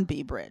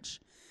Allenby Bridge.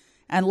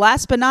 And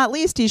last but not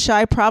least,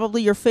 Yishai,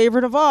 probably your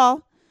favorite of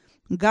all,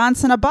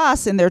 Gantz and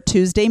Abbas in their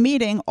Tuesday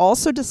meeting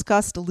also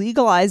discussed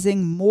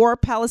legalizing more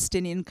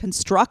Palestinian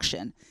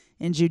construction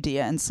in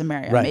Judea and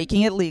Samaria, right.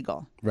 making it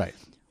legal. Right.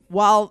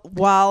 While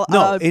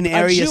in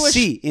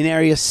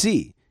Area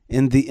C,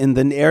 in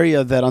the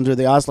area that under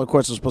the Oslo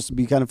Accords was supposed to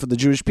be kind of for the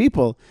Jewish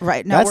people.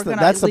 Right. Now we're going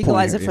to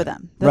legalize it for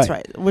them. That's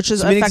right. Which is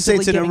so meaning to say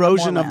effectively it's an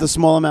erosion of the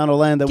small amount of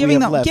land that we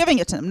have left. Giving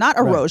it to them, not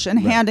erosion,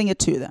 handing it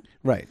to them.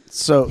 Right.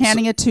 So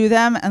handing it to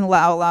them and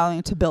allowing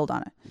it to build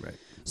on it. Right.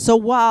 So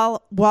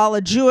while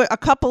a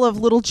couple of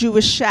little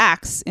Jewish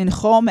shacks in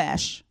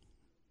Chomesh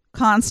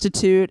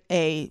constitute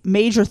a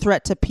major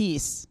threat to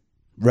peace.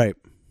 Right.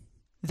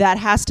 That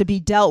has to be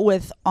dealt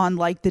with on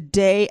like the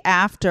day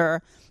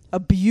after a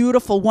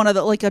beautiful one of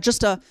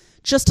the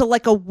just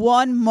a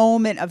one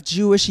moment of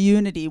Jewish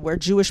unity where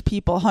Jewish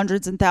people,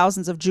 hundreds and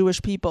thousands of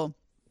Jewish people,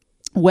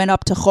 went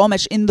up to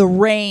Chomesh in the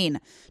rain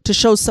to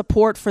show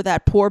support for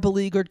that poor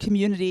beleaguered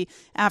community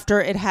after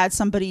it had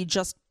somebody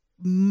just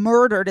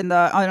murdered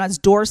on his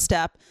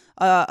doorstep,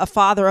 a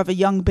father of a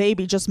young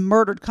baby just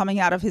murdered coming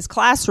out of his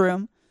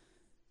classroom,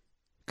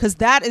 because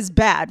that is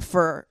bad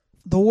for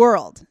the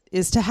world,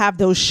 is to have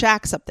those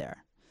shacks up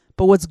there.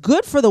 But what's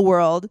good for the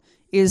world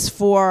is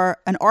for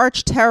an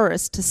arch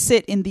terrorist to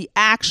sit in the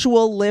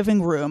actual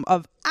living room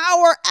of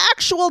our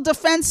actual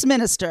defense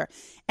minister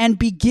and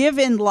be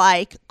given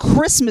like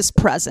Christmas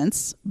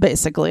presents,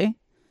 basically,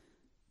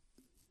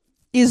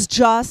 is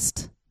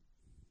just,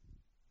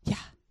 yeah.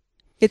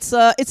 It's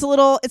a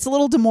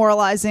little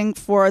demoralizing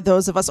for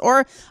those of us,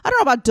 or I don't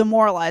know about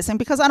demoralizing,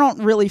 because I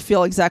don't really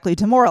feel exactly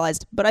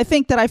demoralized, but I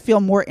think that I feel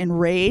more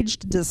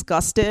enraged,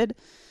 disgusted,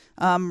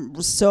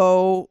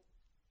 so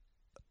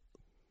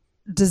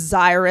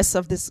desirous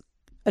of this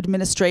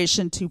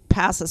administration to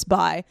pass us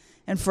by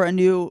and for a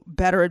new,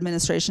 better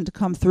administration to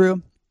come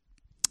through.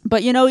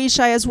 But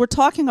Yishai, as we're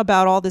talking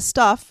about all this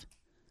stuff,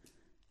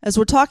 I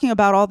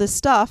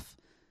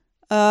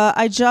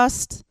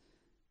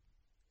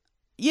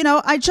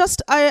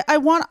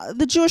want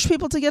the Jewish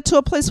people to get to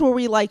a place where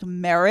we like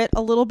merit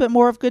a little bit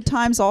more of good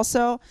times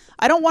also.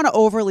 I don't want to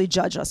overly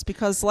judge us,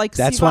 because like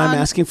that's Sivan why I'm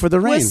asking for the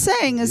rain. was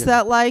saying is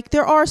that like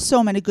there are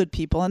so many good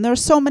people and there are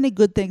so many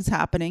good things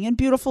happening and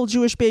beautiful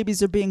Jewish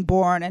babies are being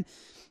born. And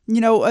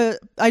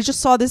I just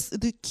saw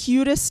the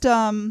cutest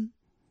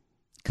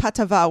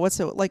katava, what's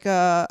it, like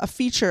a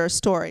feature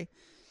story.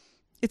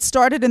 It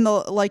started in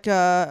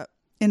I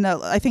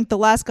think the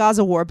last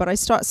Gaza war, but I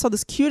saw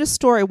this cutest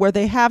story where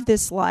they have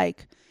this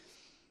like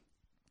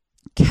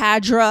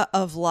cadre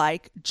of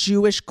like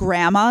Jewish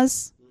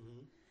grandmas,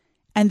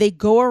 and they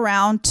go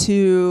around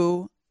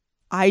to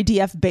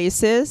IDF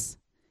bases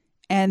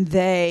and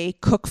they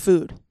cook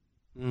food.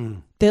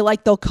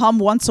 They'll come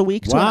once a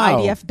week to an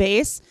IDF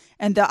base,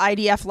 and the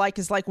IDF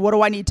is like, what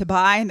do I need to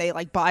buy? And they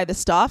like buy the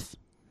stuff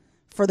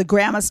for the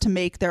grandmas to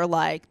make their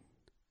like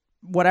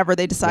whatever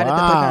they decided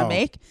that they're going to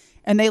make,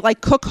 and they like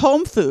cook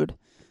home food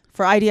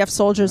for IDF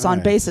soldiers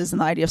on bases,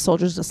 and the IDF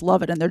soldiers just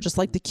love it, and they're just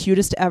like the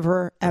cutest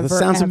ever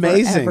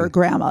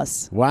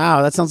grandmas.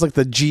 Wow, that sounds like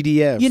the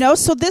GDF.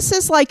 So this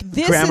is like,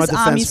 this Grandma is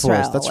Defense Am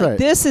Force. Yisrael. That's like, right.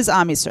 This is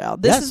Am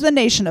Yisrael. This is the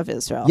nation of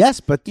Israel.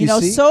 Yes, but you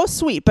see? So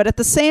sweet. But at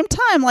the same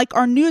time, like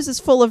our news is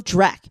full of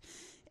dreck,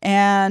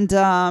 and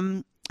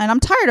I'm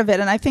tired of it,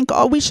 and I think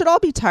we should all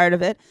be tired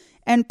of it.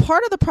 And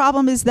part of the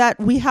problem is that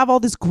we have all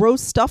this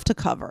gross stuff to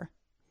cover.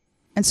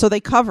 And so they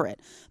cover it.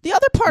 The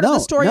other part of the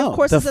story, of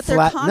course, is that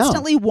they're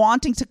constantly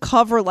wanting to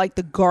cover like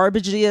the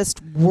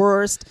garbagiest,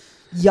 worst,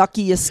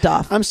 yuckiest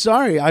stuff. I'm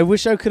sorry. I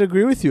wish I could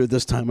agree with you at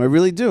this time. I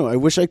really do. I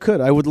wish I could.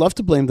 I would love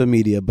to blame the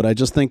media, but I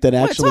just think that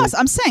actually...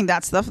 I'm saying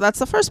that's the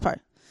first part.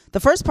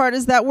 The first part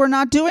is that we're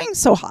not doing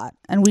so hot,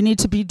 and we need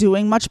to be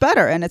doing much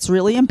better, and it's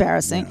really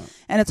embarrassing. Yeah.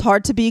 And it's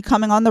hard to be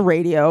coming on the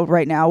radio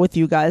right now with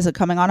you guys, and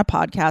coming on a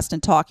podcast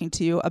and talking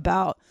to you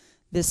about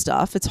this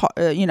stuff. It's hard,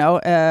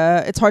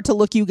 it's hard to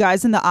look you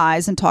guys in the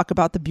eyes and talk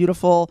about the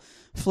beautiful,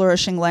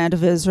 flourishing land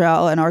of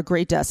Israel and our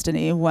great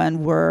destiny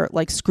when we're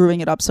like screwing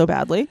it up so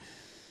badly.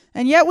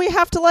 And yet we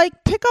have to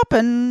like pick up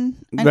and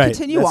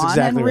continue on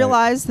and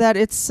realize that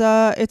it's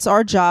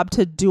our job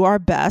to do our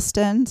best.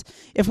 And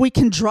if we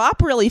can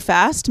drop really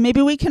fast,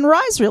 maybe we can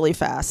rise really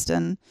fast.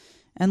 And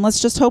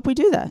let's just hope we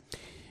do that.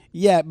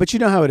 Yeah, but you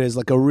know how it is.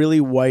 Like a really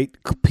white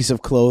piece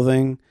of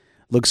clothing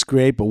looks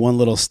great, but one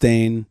little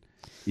stain.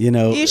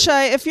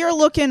 Yishai, if you're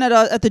looking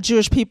at the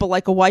Jewish people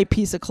like a white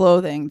piece of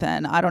clothing,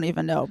 then I don't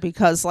even know,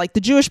 because like the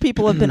Jewish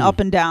people have been up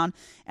and down,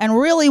 and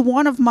really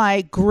one of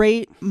my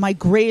greatest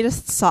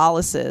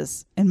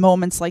solaces in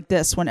moments like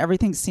this, when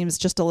everything seems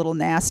just a little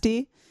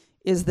nasty,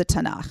 is the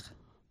Tanakh.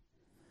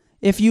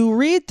 If you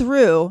read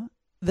through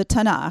the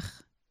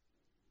Tanakh,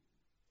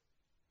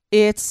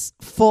 it's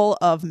full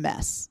of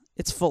mess.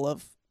 It's full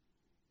of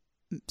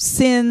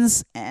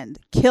sins and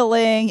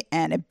killing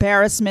and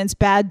embarrassments,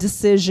 bad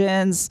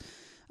decisions,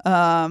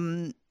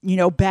 bad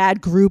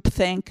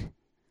groupthink.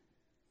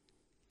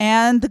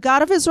 And the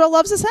God of Israel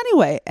loves us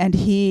anyway. And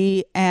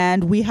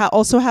we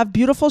also have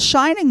beautiful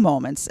shining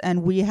moments,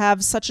 and we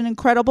have such an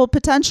incredible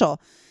potential.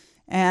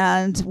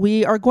 And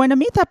we are going to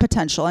meet that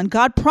potential. And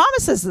God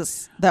promises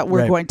us that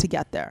we're going to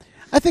get there.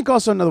 I think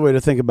also another way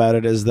to think about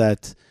it is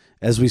that,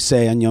 as we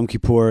say on Yom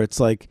Kippur, it's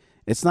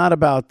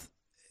about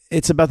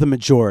the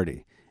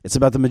majority. It's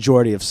about the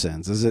majority of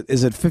sins. Is it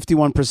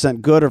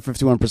 51% good or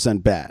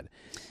 51% bad?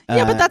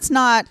 Yeah, but that's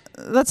not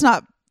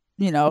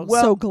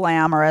so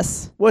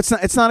glamorous. Well,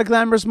 it's not a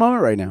glamorous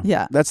moment right now.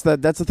 Yeah, that's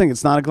the thing.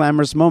 It's not a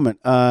glamorous moment.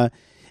 And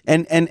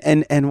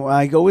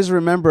I always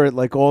remember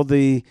like all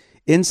the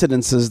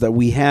incidences that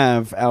we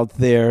have out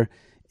there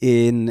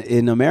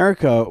in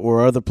America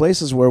or other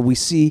places where we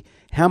see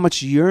how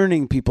much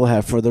yearning people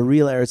have for the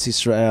real Eretz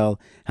Yisrael,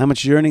 how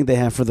much yearning they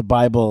have for the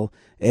Bible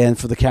and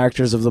for the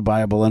characters of the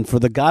Bible and for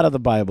the God of the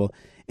Bible.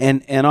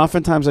 And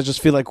oftentimes I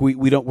just feel like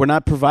we're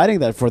not providing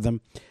that for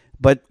them.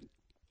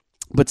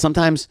 But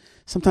sometimes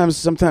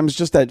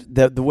just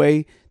that the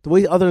way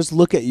others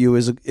look at you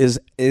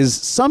is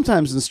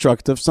sometimes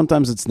instructive,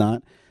 sometimes it's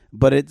not.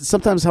 But it's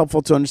sometimes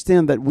helpful to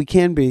understand that we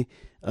can be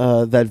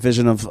that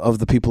vision of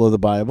the people of the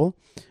Bible.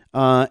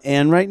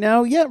 And right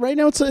now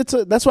it's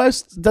that's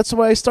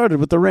why I started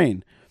with the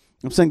rain.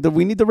 I'm saying that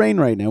we need the rain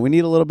right now. We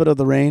need a little bit of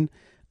the rain.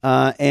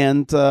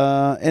 And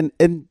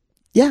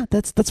yeah,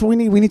 that's what we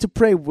need. We need to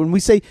pray. When we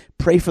say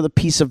pray for the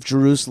peace of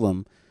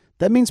Jerusalem,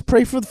 that means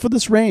pray for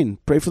this rain.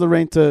 Pray for the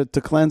rain to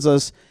cleanse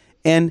us.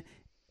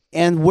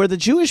 And where the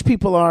Jewish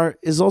people are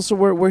is also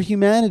where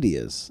humanity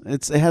is.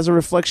 It has a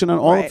reflection on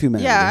all of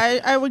humanity. Yeah,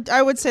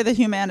 I would say that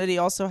humanity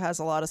also has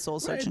a lot of soul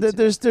searching. Right.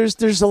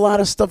 There's a lot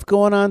of stuff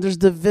going on. There's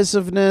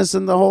divisiveness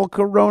and the whole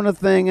Corona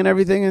thing and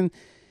everything, and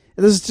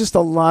there's just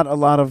a lot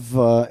of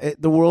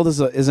the world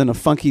is in a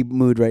funky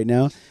mood right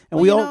now, and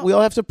we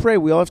all have to pray.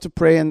 We all have to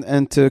pray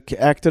and to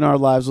act in our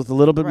lives with a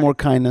little bit more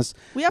kindness,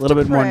 a little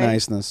bit more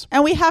niceness,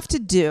 and we have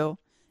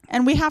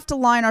to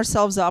line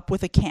ourselves up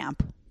with a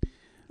camp.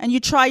 And you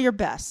try your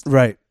best.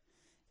 Right.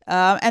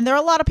 And there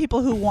are a lot of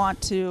people who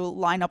want to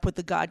line up with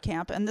the God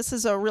camp. And this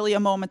is really a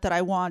moment that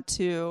I want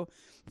to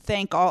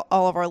thank all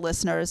of our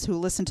listeners who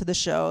listen to the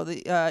show.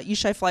 The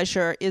Yishai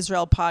Fleisher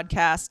Israel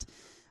podcast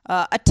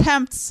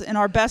attempts in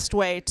our best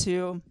way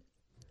to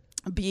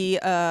be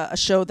a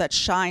show that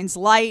shines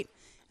light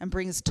and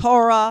brings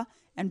Torah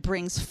and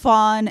brings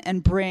fun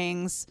and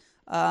brings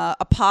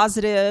a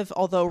positive,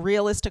 although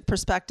realistic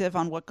perspective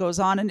on what goes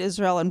on in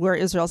Israel and where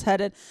Israel's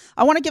headed.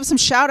 I want to give some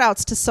shout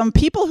outs to some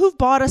people who've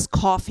bought us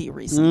coffee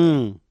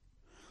recently.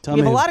 We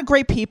have a lot of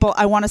great people.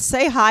 I want to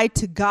say hi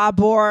to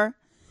Gabor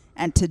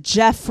and to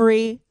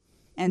Jeffrey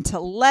and to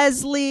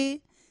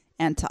Leslie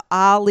and to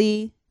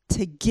Ali,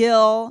 to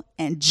Gil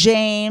and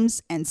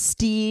James and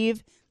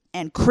Steve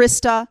and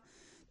Krista.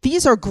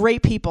 These are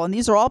great people, and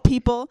these are all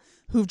people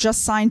who've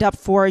just signed up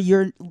for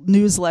your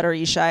newsletter,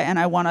 Yishai, and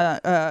I want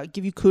to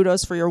give you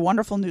kudos for your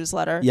wonderful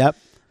newsletter. Yep.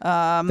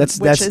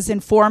 Which is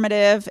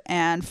informative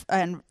and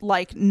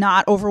like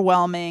not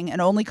overwhelming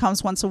and only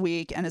comes once a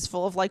week and is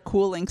full of like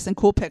cool links and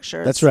cool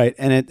pictures. That's right,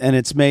 and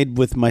it's made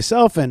with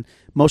myself and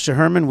Moshe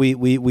Herman.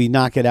 We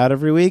knock it out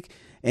every week,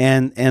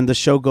 and the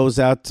show goes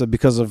out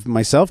because of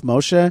myself,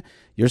 Moshe,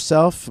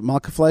 yourself,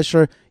 Malkah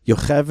Fleisher,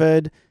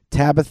 Yocheved,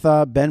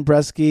 Tabitha, Ben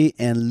Bresky,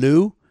 and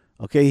Lou.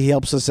 Okay, he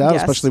helps us out,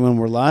 especially when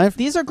we're live.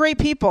 These are great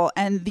people,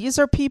 and these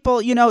are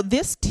people,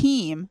 this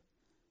team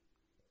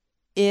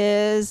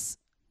is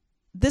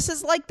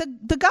like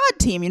the God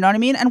team, you know what I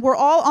mean? And we're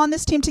all on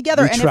this team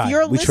together. If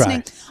you're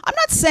listening, I'm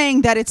not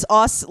saying that it's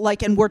us,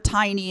 like, and we're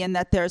tiny and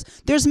that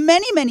there's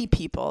many, many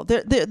people.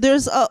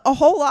 There's a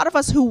whole lot of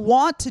us who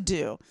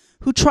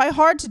try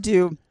hard to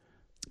do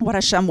what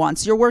Hashem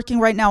wants. You're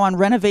working right now on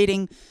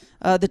renovating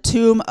the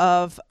tomb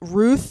of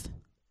Ruth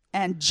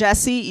and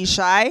Jesse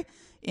Yishai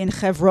in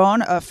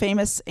Hebron, a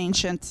famous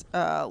ancient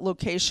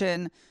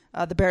location,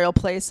 the burial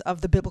place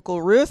of the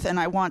biblical Ruth. And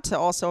I want to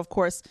also, of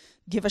course,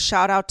 give a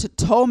shout out to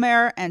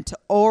Tomer and to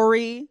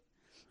Ori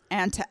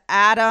and to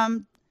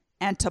Adam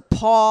and to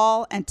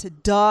Paul and to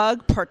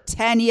Doug,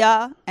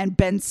 Pertenia and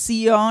Ben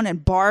Sion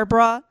and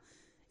Barbara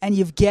and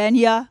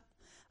Yevgenia.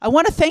 I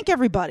want to thank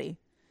everybody.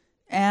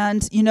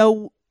 And,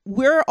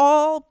 we're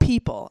all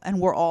people and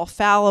we're all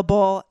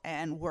fallible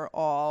and we're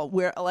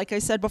like I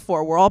said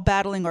before, we're all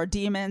battling our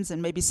demons,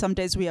 and maybe some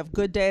days we have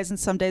good days and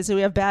some days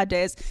we have bad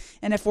days.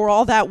 And if we're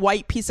all that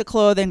white piece of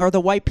clothing or the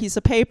white piece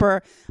of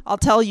paper, I'll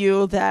tell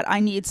you that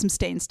I need some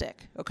stain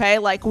stick. Okay.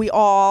 Like we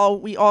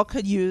all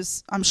could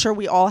use, I'm sure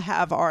we all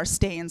have our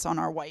stains on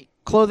our white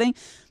clothing,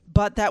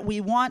 but that we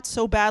want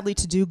so badly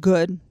to do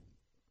good.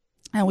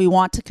 And we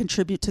want to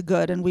contribute to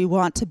good, and we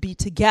want to be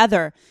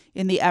together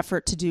in the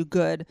effort to do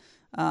good.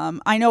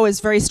 I know is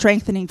very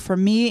strengthening for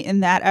me in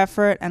that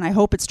effort, and I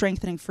hope it's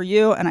strengthening for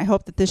you, and I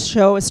hope that this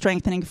show is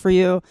strengthening for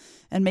you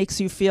and makes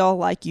you feel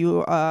like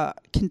you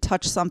can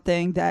touch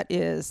something that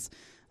is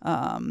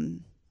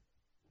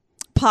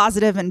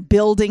positive and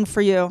building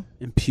for you.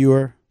 And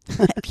pure.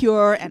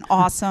 Pure and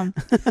awesome.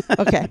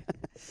 Okay.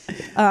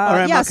 All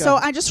right, Malkah. So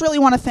I just really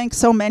want to thank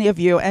so many of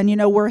you, and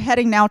we're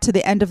heading now to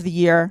the end of the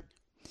year.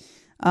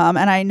 And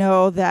I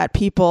know that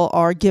people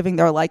are giving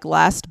their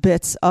last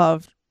bits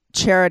of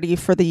charity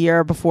for the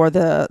year before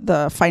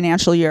the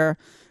financial year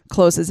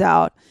closes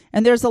out.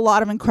 And there's a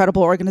lot of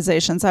incredible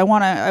organizations. I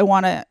want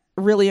to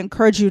really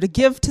encourage you to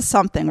give to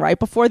something right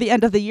before the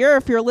end of the year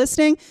if you're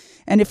listening.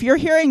 And if you're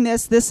hearing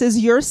this is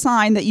your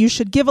sign that you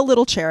should give a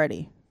little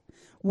charity.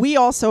 We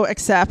also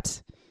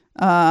accept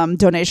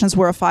donations.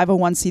 We're a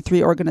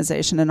 501c3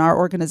 organization, and our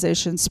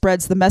organization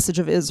spreads the message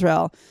of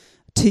Israel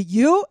to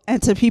you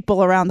and to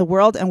people around the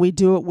world, and we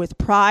do it with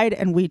pride,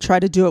 and we try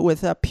to do it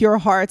with pure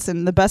hearts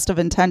and the best of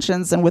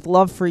intentions, and with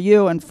love for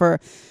you and for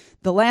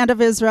the land of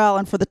Israel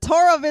and for the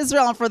Torah of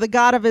Israel and for the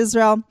God of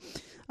Israel.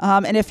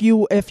 And if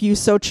you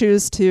so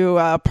choose to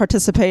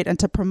participate and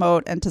to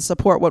promote and to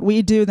support what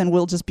we do, then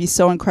we'll just be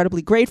so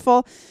incredibly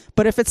grateful.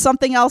 But if it's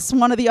something else,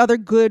 one of the other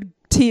good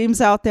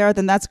teams out there,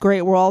 then that's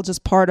great. We're all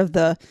just part of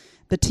the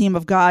team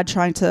of God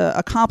trying to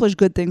accomplish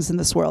good things in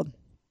this world.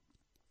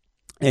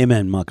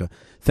 Amen, Malkah.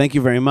 Thank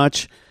you very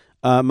much,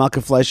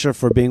 Malkah Fleisher,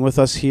 for being with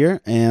us here,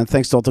 and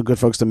thanks to all the good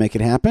folks to make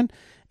it happen.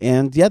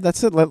 And yeah,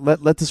 that's it.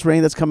 Let this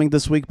rain that's coming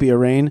this week be a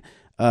rain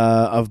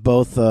of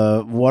both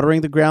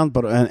watering the ground,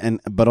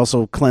 but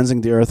also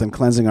cleansing the earth and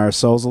cleansing our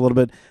souls a little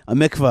bit. A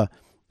mikvah,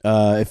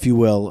 if you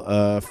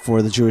will,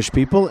 for the Jewish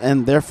people,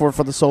 and therefore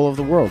for the soul of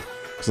the world,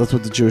 because that's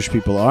what the Jewish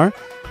people are.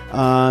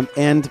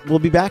 And we'll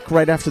be back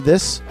right after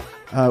this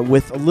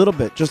with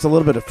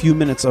a few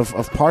minutes of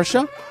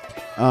Parsha.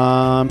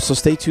 So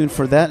stay tuned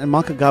for that. And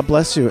Malkah, God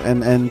bless you,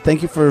 and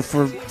thank you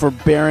for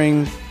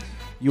bearing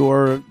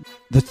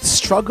the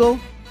struggle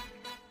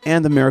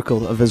and the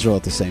miracle of Israel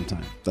at the same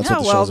time. That's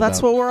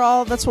what we're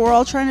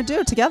all trying to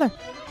do together.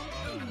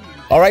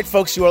 All right,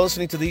 folks, you are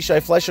listening to the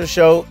Yishai Fleisher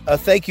Show.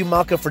 Thank you,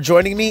 Malkah, for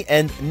joining me.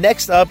 And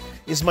next up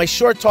is my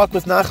short talk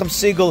with Nachum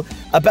Segal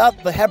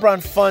about the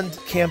Hebron Fund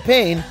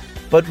campaign,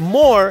 but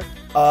more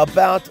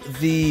about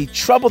the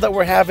trouble that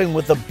we're having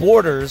with the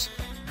borders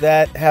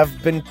that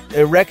have been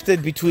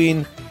erected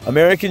between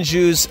American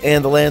Jews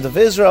and the land of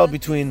Israel,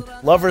 between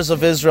lovers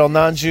of Israel,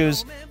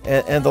 non-Jews,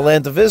 and the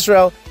land of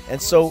Israel.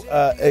 And so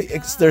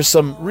there's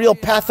some real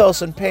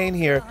pathos and pain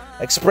here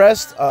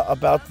expressed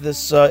about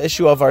this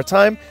issue of our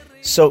time.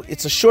 So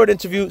it's a short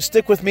interview.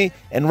 Stick with me.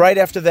 And right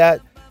after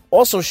that,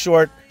 also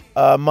short,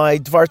 my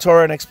Dvar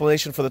Torah and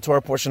explanation for the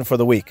Torah portion for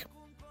the week.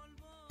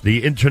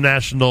 The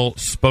international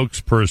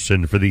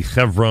spokesperson for the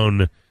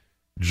Hebron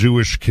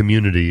Jewish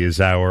community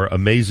is our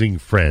amazing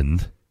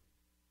friend,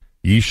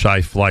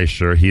 Yishai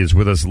Fleisher. He is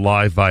with us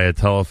live via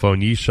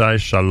telephone. Yishai,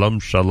 shalom,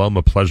 shalom.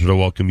 A pleasure to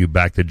welcome you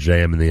back to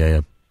JM in the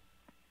AM.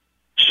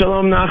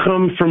 Shalom,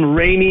 Nachum, from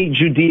rainy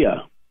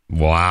Judea.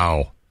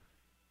 Wow.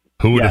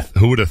 Who would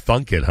have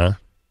thunk it, huh?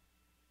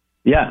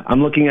 Yeah,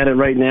 I'm looking at it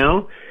right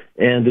now,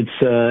 and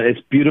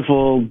it's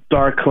beautiful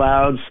dark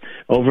clouds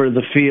over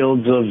the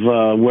fields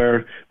of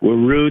where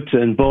Ruth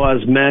and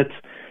Boaz met,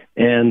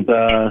 and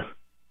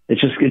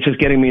it's just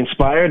getting me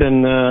inspired.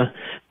 And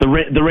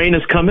the rain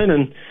is coming,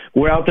 and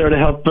we're out there to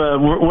help.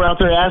 We're out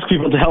there to ask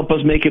people to help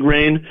us make it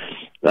rain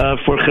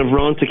for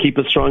Hebron to keep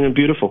it strong and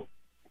beautiful.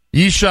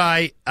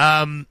 Yishai,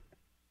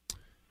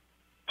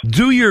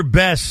 do your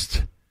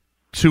best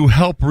to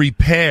help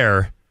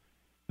repair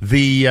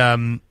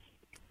the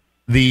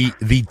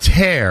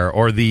tear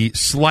or the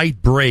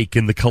slight break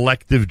in the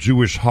collective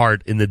Jewish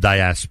heart in the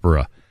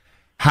diaspora.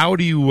 How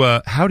do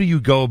you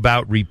go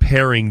about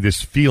repairing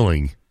this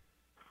feeling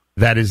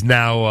that is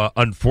now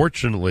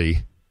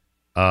unfortunately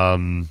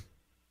an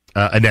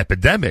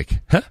epidemic?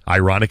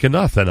 Ironic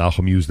enough that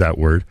Nachum used that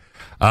word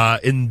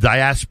in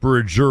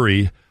diaspora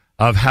Jewry,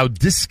 of how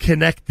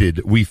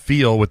disconnected we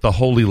feel with the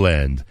Holy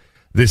Land.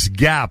 This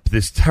gap,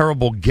 this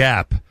terrible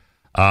gap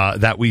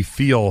that we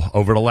feel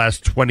over the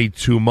last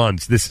 22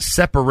 months, this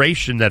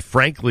separation that,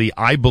 frankly,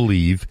 I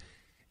believe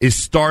is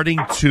starting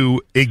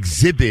to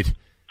exhibit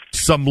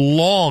some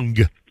long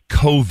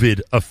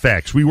COVID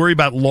effects. We worry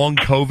about long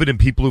COVID and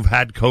people who've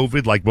had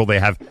COVID, like, will they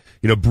have,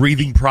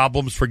 breathing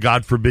problems for,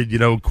 God forbid,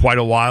 quite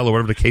a while, or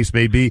whatever the case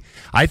may be.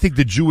 I think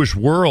the Jewish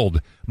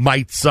world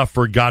might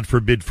suffer, God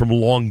forbid, from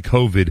long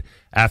COVID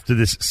after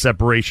this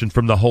separation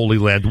from the Holy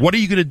Land. What are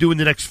you going to do in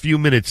the next few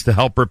minutes to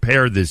help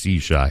repair this,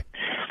 Yishai?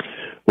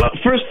 Well,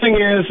 first thing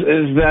is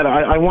that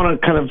I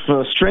want to kind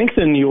of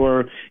strengthen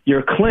your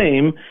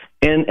claim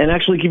and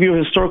actually give you a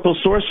historical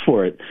source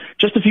for it.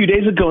 Just a few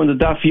days ago in the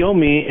Daf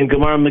Yomi in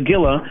Gemara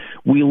Megillah,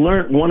 we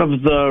learned one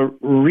of the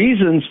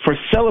reasons for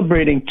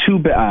celebrating Tu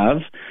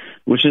B'Av,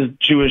 which is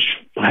Jewish,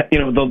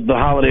 the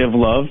holiday of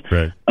love,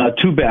 right.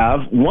 Tu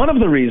B'Av. One of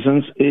the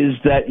reasons is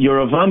that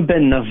Yerovam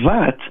ben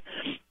Navat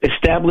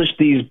established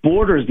these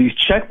borders, these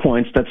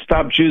checkpoints that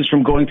stopped Jews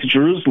from going to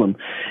Jerusalem.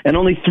 And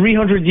only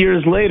 300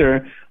 years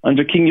later,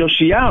 under King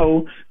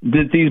Yoshiyahu,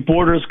 did these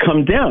borders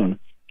come down.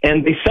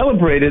 And they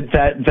celebrated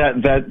that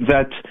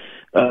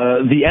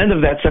the end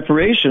of that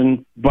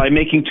separation by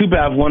making Tu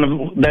B'Av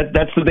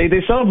that's the day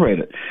they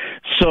celebrated.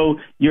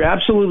 So you're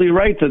absolutely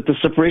right that the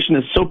separation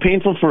is so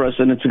painful for us,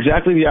 and it's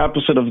exactly the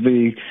opposite of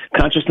the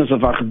consciousness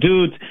of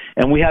Achdut,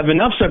 and we have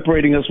enough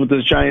separating us with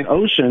this giant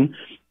ocean.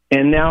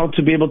 And now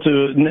to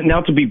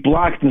be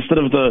blocked instead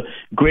of the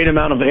great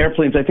amount of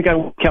airplanes. I think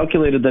I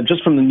calculated that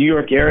just from the New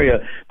York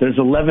area, there's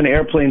 11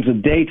 airplanes a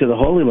day to the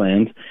Holy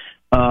Land.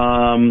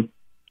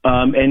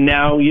 And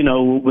now,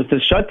 with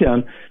this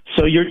shutdown,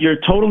 so you're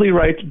totally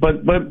right.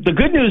 But the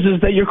good news is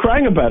that you're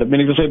crying about it.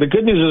 Meaning to say, the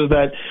good news is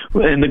that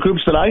in the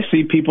groups that I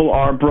see, people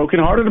are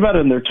brokenhearted about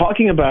it and they're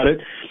talking about it.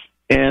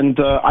 And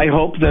I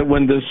hope that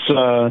when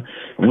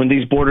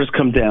these borders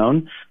come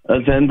down,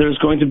 then there's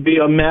going to be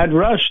a mad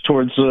rush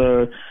towards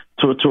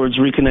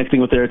reconnecting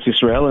with Eretz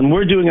Yisrael, and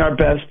we're doing our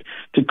best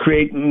to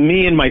create.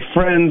 Me and my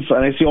friends,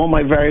 and I see all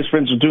my various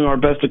friends are doing our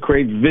best to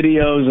create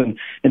videos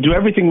and do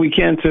everything we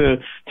can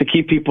to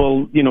keep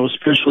people,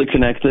 spiritually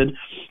connected.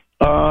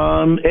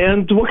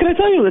 And what can I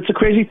tell you? It's a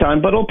crazy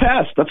time, but it'll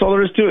pass. That's all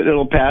there is to it.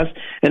 It'll pass.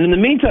 And in the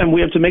meantime,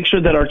 we have to make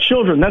sure that our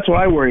children, that's what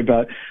I worry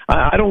about.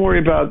 I don't worry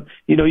about,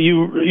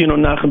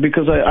 Nachum,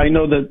 because I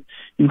know that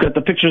you've got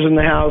the pictures in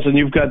the house and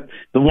you've got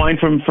the wine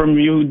from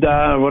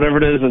Yehuda or whatever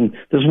it is, and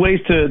there's ways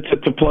to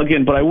plug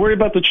in. But I worry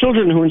about the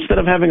children who, instead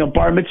of having a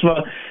bar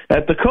mitzvah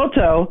at the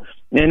Kotel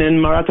and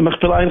in Marat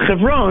HaMachpelah in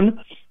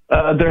Hebron,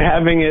 they're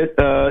having it,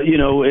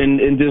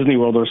 in Disney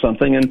World or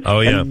something, and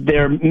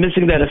they're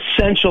missing that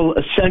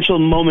essential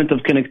moment of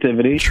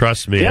connectivity.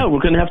 Trust me. Yeah, we're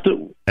going to have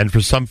to. And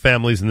for some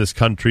families in this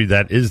country,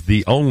 that is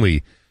the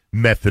only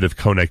method of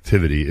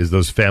connectivity, is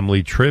those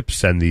family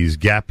trips and these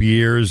gap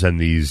years and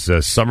these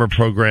summer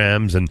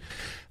programs. And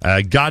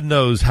God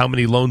knows how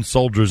many lone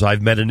soldiers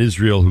I've met in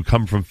Israel who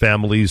come from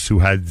families who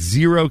had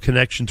zero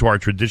connection to our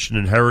tradition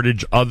and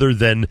heritage other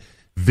than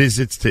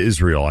visits to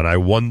Israel. And I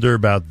wonder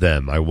about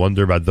them. I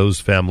wonder about those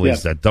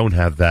families that don't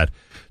have that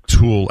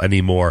tool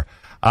anymore.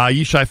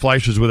 Yishai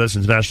Fleisher is with us,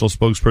 international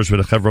spokesperson for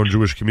the Hebron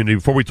Jewish community.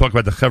 Before we talk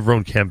about the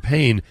Hebron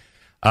campaign,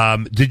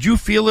 did you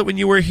feel it when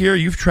you were here?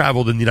 You've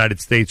traveled in the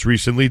United States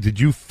recently. Did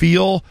you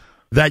feel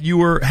that you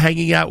were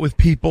hanging out with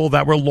people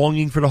that were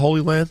longing for the Holy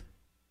Land?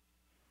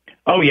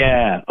 Oh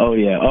yeah,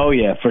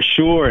 for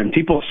sure. And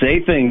people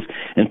say things,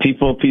 and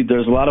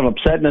there's a lot of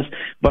upsetness.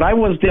 But I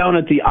was down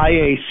at the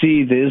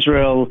IAC, the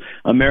Israel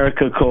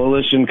America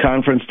Coalition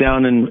Conference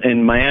down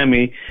in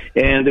Miami,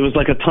 and there was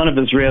like a ton of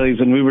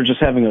Israelis, and we were just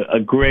having a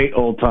great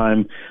old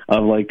time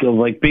of like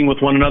being with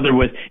one another.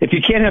 With, if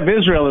you can't have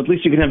Israel, at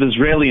least you can have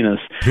Israeliness.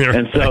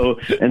 And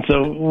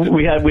so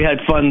we had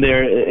fun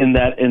there in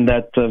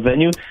that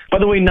venue. By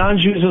the way,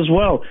 non-Jews as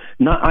well.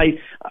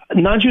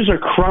 Non-Jews are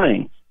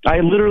crying.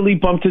 I literally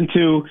bumped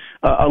into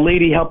a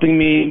lady helping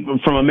me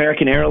from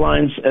American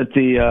Airlines at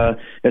the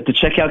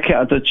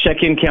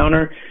check-in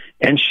counter,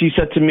 and she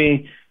said to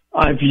me,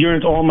 "I've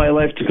yearned all my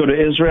life to go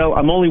to Israel.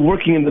 I'm only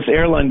working in this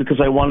airline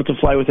because I wanted to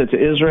fly with it to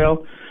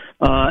Israel,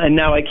 and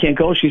now I can't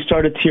go." She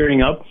started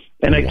tearing up,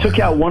 and I took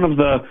out one of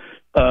the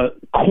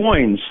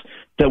coins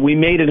that we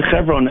made in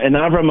Hebron, an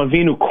Avram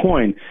Avinu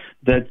coin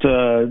that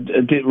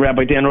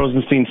Rabbi Dan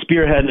Rosenstein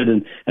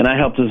spearheaded, and I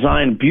helped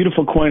design a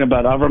beautiful coin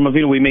about Avram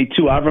Avinu. We made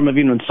two, Avram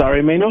Avinu and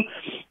Sari Menu,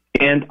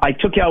 and I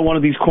took out one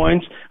of these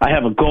coins. I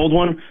have a gold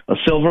one, a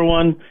silver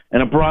one,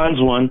 and a bronze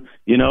one,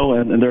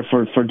 and they're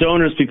for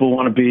donors. People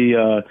want to be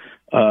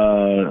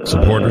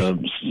supporters.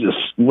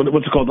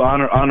 What's it called?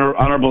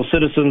 Honorable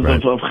citizens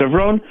of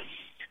Hebron.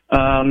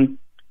 And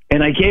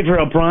I gave her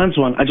a bronze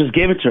one. I just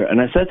gave it to her, and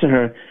I said to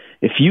her,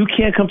 "If you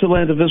can't come to the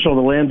land of Israel,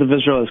 the land of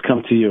Israel has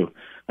come to you."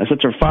 I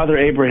said to her, "Father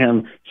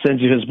Abraham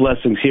sends you his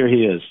blessings. Here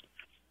he is."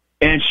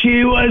 And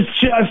she was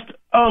just,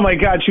 oh my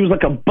God, she was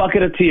like a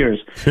bucket of tears.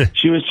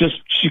 She was just,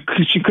 she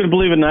couldn't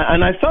believe it.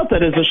 And I felt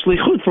that as a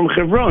shlichut from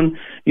Hebron,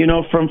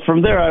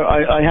 from there,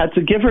 I had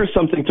to give her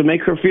something to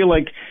make her feel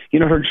like,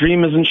 her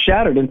dream isn't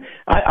shattered. And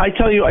I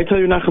tell you,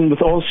 Nachum,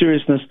 with all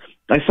seriousness,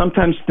 I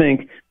sometimes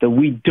think that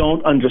we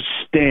don't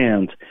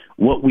understand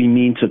what we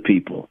mean to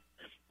people.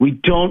 We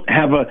don't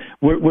have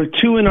we're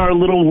too in our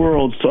little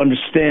worlds to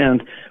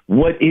understand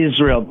what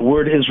Israel, the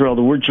word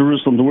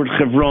Jerusalem, the word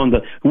Hebron,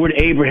 the word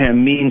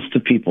Abraham means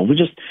to people. We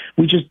just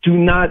do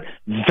not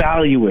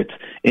value it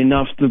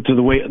enough to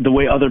the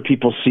way other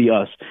people see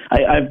us.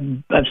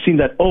 I've seen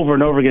that over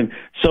and over again.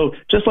 So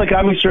just like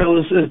Am Yisrael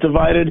is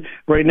divided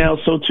right now,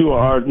 so too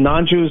are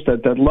non-Jews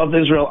that love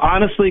Israel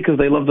honestly because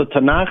they love the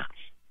Tanakh.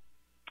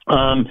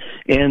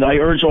 And I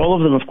urge all of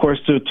them, of course,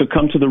 to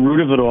come to the root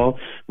of it all,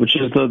 which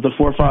is the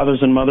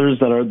forefathers and mothers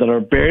that are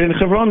buried in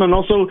Hebron and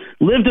also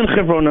lived in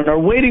Hebron and are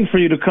waiting for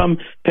you to come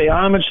pay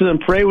homage to them,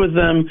 pray with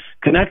them,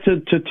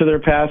 connected to their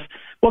path.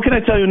 What can I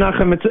tell you,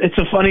 Nachum? It's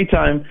a funny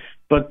time,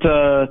 but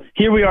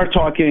here we are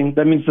talking.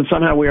 That means that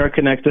somehow we are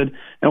connected,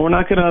 and we're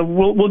not gonna.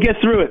 We'll get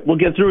through it. We'll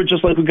get through it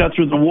just like we got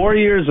through the war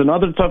years and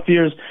other tough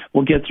years.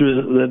 We'll get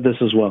through this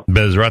as well.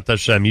 Bezrat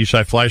Hashem.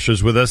 Yishai Fleisher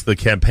is with us. The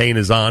campaign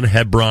is on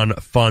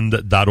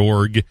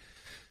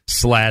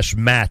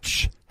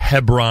HebronFund.org/match.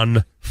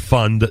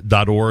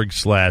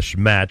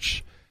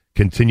 HebronFund.org/match.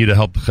 Continue to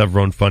help the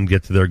Hebron Fund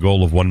get to their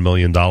goal of $1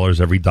 million.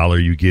 Every dollar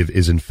you give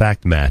is in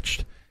fact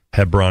matched.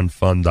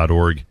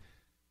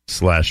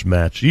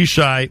 HebronFund.org/match.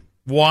 Yishai,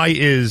 why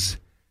is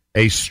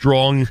a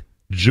strong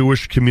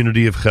Jewish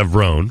community of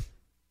Hebron,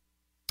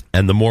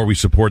 and the more we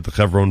support the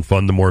Hebron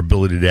Fund, the more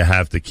ability they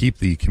have to keep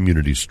the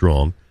community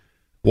strong,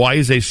 why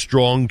is a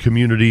strong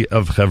community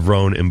of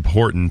Hebron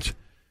important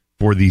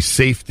for the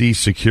safety,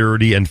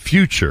 security, and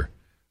future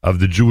of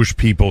the Jewish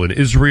people in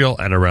Israel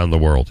and around the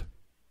world?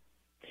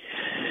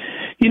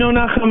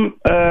 Nachum,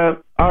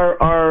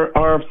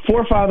 our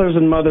forefathers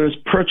and mothers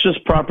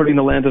purchased property in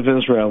the land of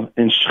Israel,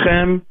 in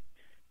Shechem,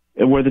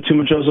 where the tomb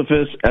of Joseph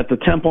is, at the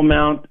Temple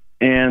Mount,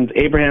 and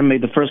Abraham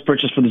made the first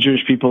purchase for the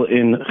Jewish people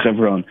in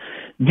Hebron.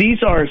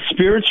 These are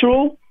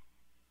spiritual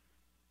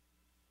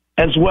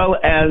as well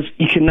as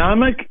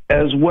economic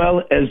as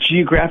well as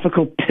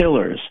geographical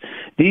pillars.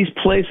 These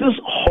places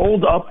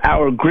hold up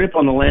our grip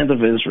on the land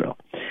of Israel.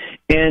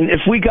 And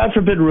if we, God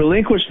forbid,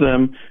 relinquish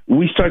them,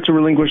 we start to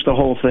relinquish the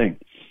whole thing.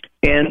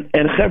 And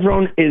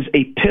Hebron is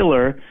a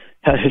pillar,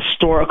 a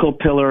historical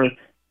pillar,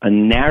 a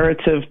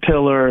narrative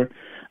pillar,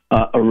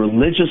 a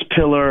religious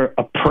pillar,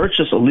 a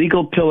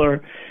legal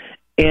pillar,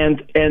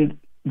 and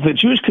the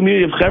Jewish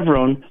community of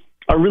Hebron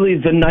are really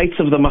the knights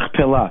of the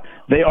Machpelah.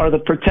 They are the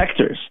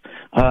protectors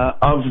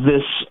of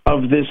this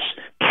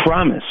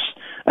promise,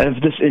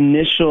 of this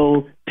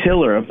initial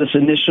pillar, of this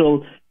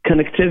initial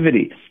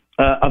connectivity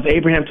of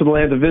Abraham to the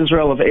land of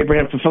Israel, of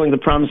Abraham fulfilling the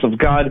promise of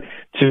God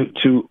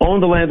to own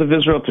the land of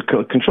Israel, to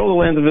control the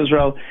land of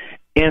Israel.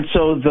 And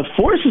so the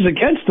forces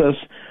against us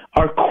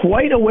are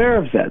quite aware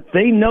of that.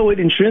 They know it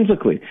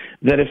intrinsically,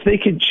 that if they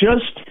could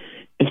just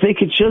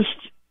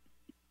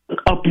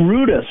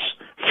uproot us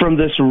from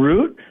this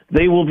root,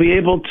 they will be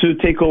able to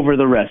take over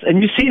the rest.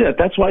 And you see that.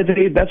 That's why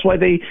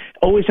they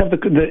always have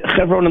the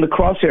Hebron in the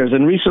crosshairs.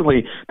 And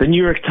recently, the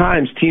New York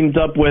Times teamed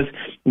up with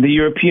the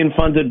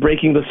European-funded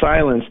Breaking the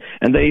Silence,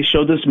 and they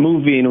showed this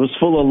movie, and it was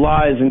full of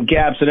lies and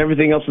gaps and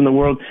everything else in the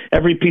world.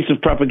 Every piece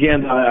of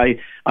propaganda,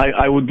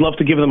 I would love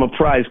to give them a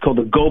prize called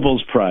the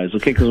Goebbels Prize,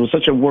 okay, because it was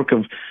such a work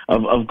of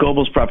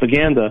Goebbels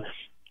propaganda.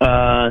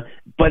 But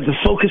the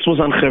focus was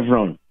on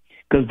Hebron,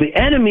 because the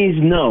enemies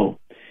know.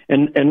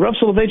 And Rav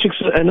Soloveitchik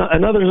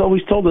and others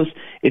always told us,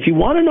 if you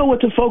want to know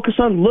what to focus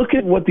on, look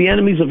at what the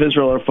enemies of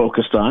Israel are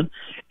focused on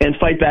and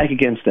fight back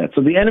against that. So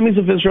the enemies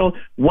of Israel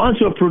want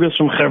to uproot us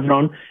from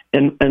Hebron,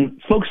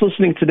 and folks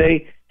listening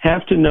today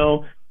have to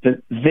know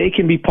that they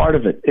can be part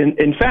of it.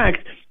 In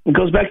fact, it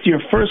goes back to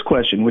your first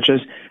question, which is,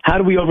 how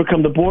do we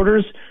overcome the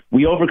borders?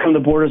 We overcome the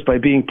borders by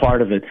being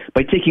part of it,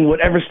 by taking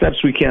whatever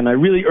steps we can. I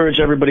really urge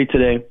everybody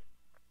today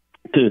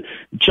to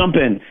jump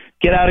in,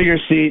 get out of your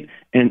seat,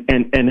 and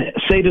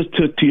say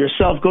to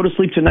yourself, go to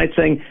sleep tonight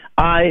saying,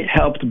 I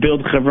helped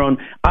build Hebron.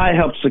 I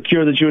helped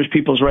secure the Jewish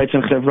people's rights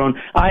in Hebron.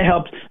 I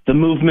helped the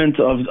movement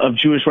of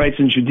Jewish rights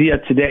in Judea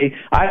today.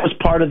 I was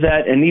part of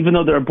that, and even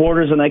though there are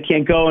borders and I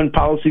can't go and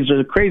policies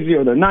are crazy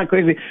or they're not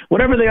crazy,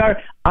 whatever they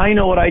are, I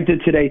know what I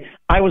did today.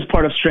 I was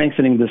part of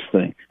strengthening this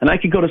thing. And I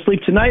could go to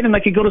sleep tonight, and I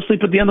could go to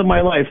sleep at the end of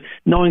my life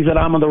knowing that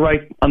I'm on the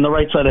right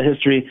side of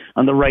history,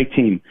 on the right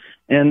team.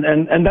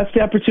 And that's the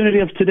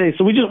opportunity of today.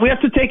 So we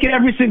have to take it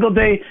every single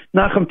day.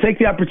 Nachum, take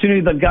the opportunity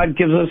that God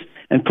gives us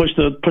and push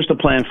the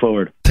plan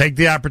forward. Take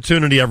the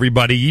opportunity,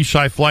 everybody.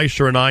 Yishai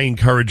Fleisher and I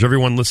encourage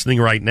everyone listening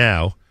right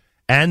now,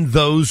 and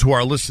those who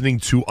are listening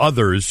to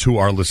others who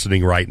are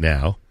listening right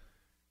now,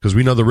 because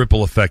we know the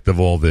ripple effect of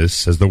all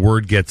this. As the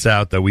word gets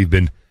out that we've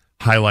been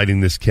highlighting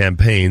this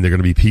campaign, there are going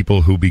to be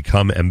people who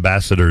become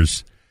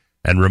ambassadors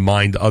and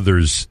remind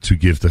others to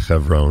give to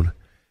Hebron.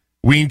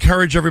 We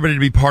encourage everybody to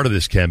be part of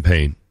this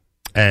campaign.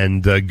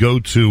 And go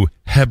to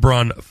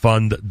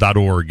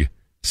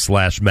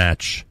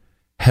hebronfund.org/match.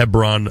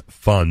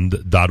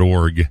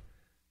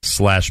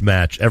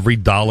 hebronfund.org/match. Every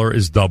dollar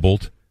is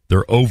doubled.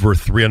 They're over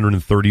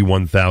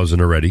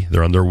 331,000 already.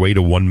 They're on their way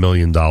to $1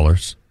 million.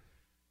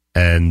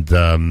 And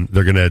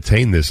they're going to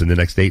attain this in the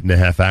next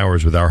 8.5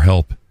 hours with our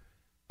help.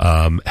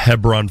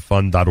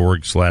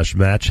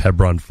 hebronfund.org/match.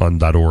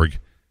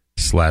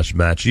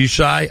 hebronfund.org/match.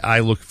 Yishai, I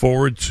look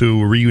forward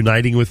to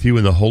reuniting with you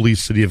in the holy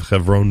city of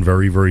Hebron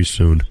very, very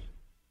soon.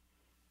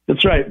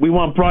 That's right. We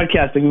want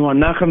broadcasting. We want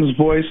Nachum's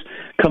voice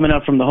coming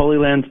out from the Holy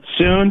Land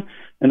soon.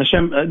 And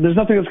Hashem, there's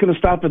nothing that's going to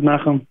stop it,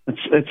 Nachum.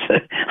 It's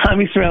Am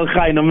Yisrael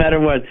Chai, no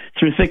matter what,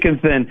 through thick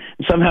and thin.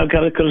 And somehow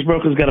Kodesh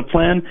Baruch Hu's got a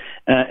plan,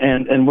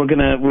 and we're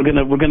gonna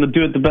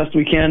do it the best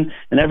we can.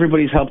 And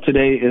everybody's help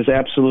today is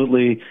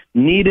absolutely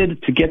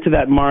needed to get to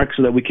that mark,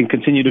 so that we can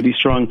continue to be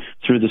strong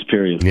through this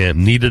period. Yeah,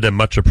 needed and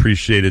much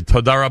appreciated.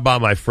 Toda Rabah,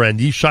 my friend.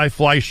 Yishai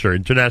Fleisher,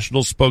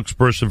 international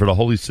spokesperson for the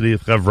holy city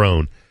of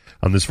Hebron,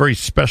 on this very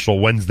special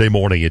Wednesday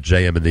morning at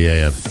JM and the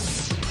AM.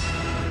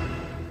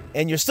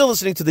 And you're still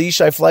listening to the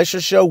Yishai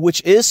Fleisher Show,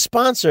 which is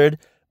sponsored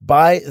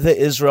by the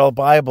Israel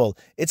Bible.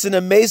 It's an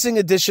amazing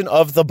edition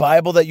of the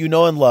Bible that you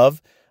know and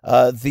love,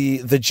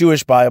 the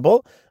Jewish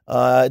Bible.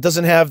 It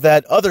doesn't have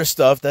that other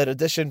stuff, that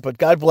edition, but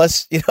God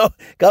bless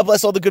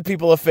all the good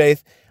people of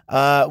faith.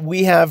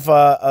 We have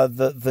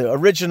the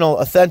original,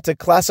 authentic,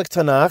 classic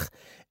Tanakh.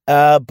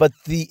 But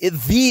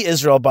the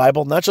Israel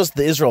Bible, not just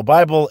the Israel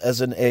Bible as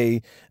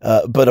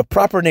but a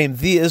proper name,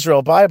 the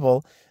Israel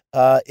Bible,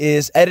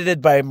 is edited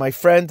by my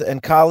friend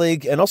and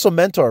colleague and also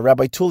mentor,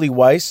 Rabbi Tuli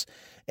Weiss.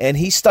 And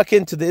he stuck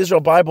into the Israel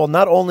Bible.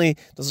 Not only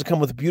does it come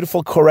with a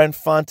beautiful Koran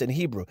font in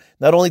Hebrew,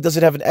 not only does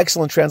it have an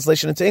excellent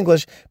translation into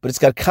English, but it's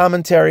got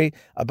commentary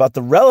about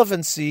the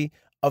relevancy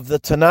of the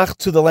Tanakh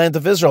to the land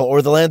of Israel,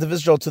 or the land of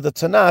Israel to the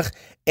Tanakh,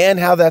 and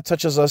how that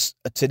touches us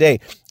today.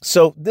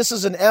 So this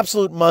is an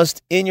absolute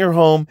must in your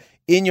home,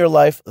 in your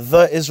life,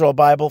 the Israel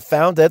Bible,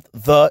 found at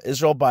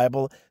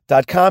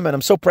theisraelbible.com. And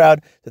I'm so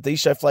proud that the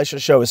Yishai Fleisher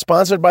Show is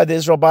sponsored by the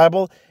Israel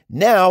Bible.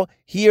 Now,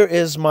 here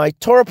is my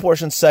Torah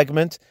portion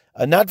segment.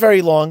 Not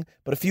very long,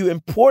 but a few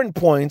important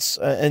points,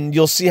 and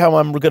you'll see how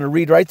I'm going to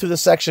read right through the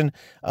section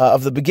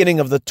of the beginning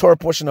of the Torah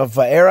portion of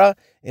Va'era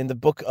in the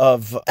book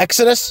of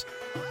Exodus.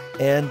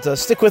 And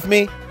stick with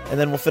me, and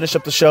then we'll finish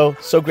up the show.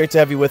 So great to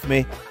have you with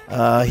me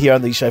here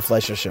on the Yishai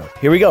Fleisher Show.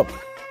 Here we go.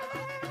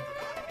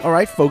 All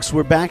right, folks,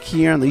 we're back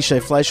here on the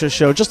Yishai Fleisher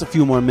Show. Just a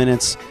few more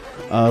minutes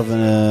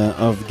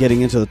of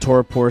getting into the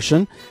Torah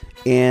portion.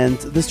 And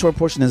this Torah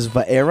portion is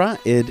Va'era.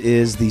 It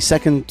is the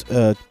second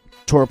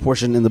Torah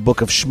portion in the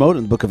book of Shemot,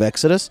 in the book of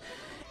Exodus.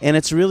 And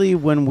it's really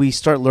when we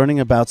start learning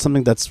about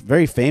something that's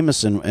very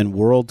famous in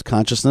world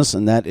consciousness,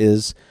 and that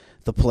is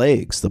the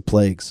plagues.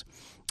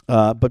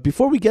 But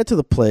before we get to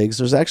the plagues,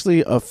 there's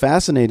actually a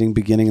fascinating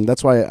beginning, and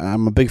that's why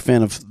I'm a big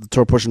fan of the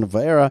Torah portion of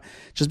Va'era,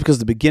 just because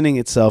the beginning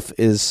itself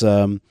is,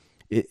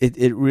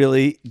 it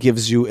really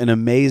gives you an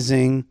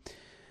amazing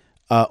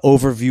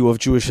overview of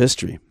Jewish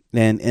history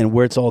and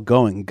where it's all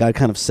going. God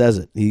kind of says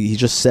it. He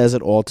just says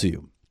it all to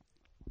you.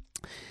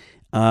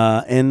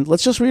 And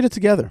let's just read it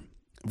together.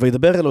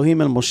 Vaydaber Elohim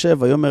el Moshe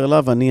vayomer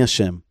elav ani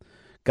Hashem.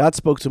 God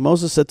spoke to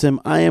Moses, said to him,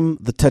 I am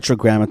the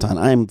Tetragrammaton.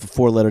 I am the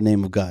 4-letter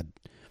name of God,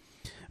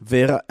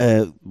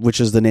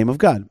 which is the name of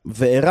God. I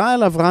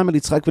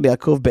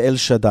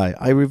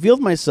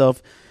revealed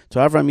myself to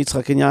Avraham,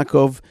 Yitzchak, and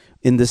Yaakov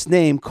in this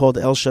name called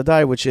El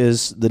Shaddai, which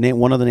is the name,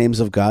 one of the names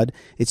of God.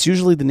 It's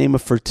usually the name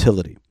of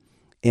fertility.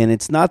 And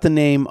it's not the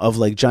name of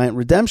like giant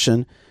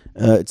redemption.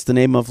 It's the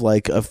name of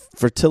like of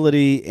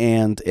fertility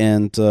and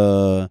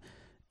the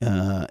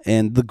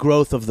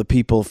growth of the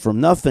people from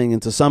nothing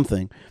into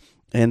something.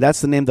 And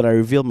that's the name that I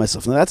revealed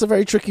myself. Now that's a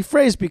very tricky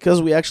phrase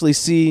because we actually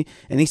see,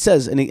 and he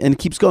says, and he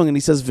keeps going, and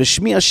he says,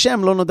 V'shmi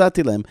Hashem lo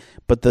nodati lehem.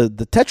 But the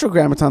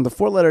Tetragrammaton, the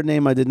 4-letter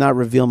name, I did not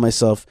reveal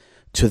myself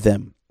to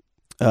them.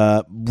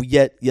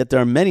 Yet there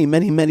are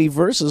many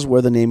verses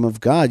where the name of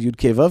God, Yud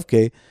Kei Vav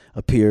Kei,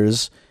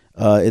 appears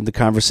in the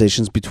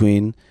conversations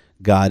between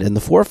God and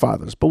the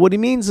forefathers. It what he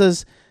means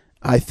is,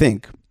 I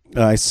think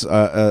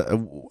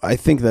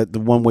that the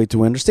one way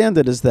to understand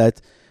it is that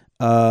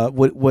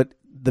what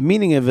the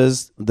meaning of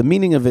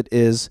it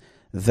is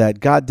that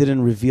God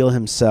didn't reveal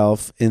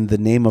himself in the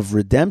name of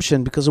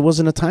redemption because it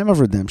wasn't a time of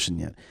redemption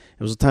yet.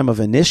 It was a time of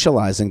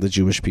initializing the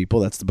Jewish people.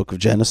 That's the book of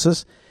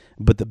Genesis.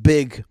 But the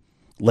big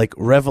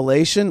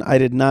revelation, I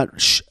did not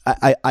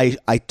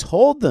I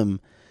told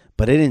them,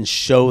 but I didn't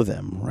show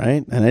them,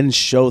 right? And I didn't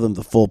show them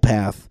the full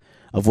path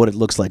of what it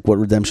looks like, what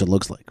redemption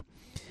looks like.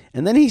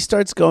 And then he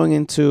starts going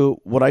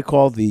into what I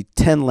call the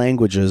 10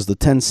 languages, the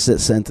 10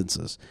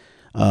 sentences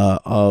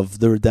of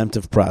the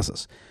redemptive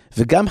process.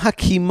 V'gam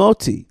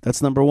hakimoti,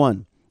 that's number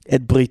 1.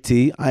 Et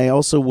briti, I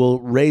also will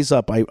raise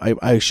up. I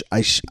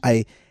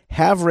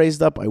have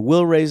raised up. I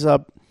will raise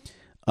up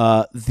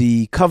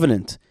the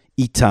covenant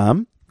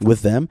itam,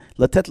 with them.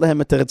 Latet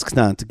lehem et eretz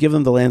Canaan, to give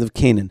them the land of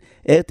Canaan.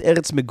 Et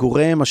eretz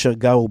megureim asher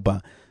garu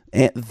ba,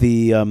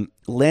 the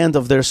land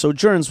of their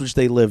sojourns which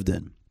they lived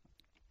in.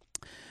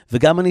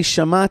 V'gam ani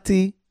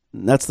shamati,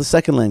 that's the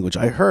second language.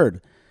 I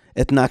heard.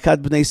 Et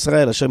nakat bnei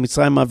Israel asher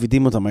Mitzrayim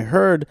avidim otam. I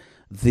heard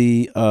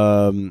the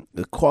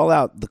call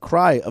out, the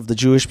cry of the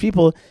Jewish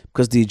people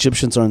because the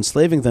Egyptians are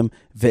enslaving them.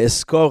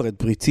 Ve'eskor et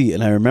briti,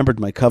 and I remembered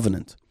my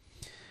covenant.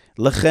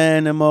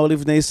 Lechen emor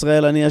livnei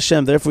Israel ani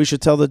Hashem. Therefore, you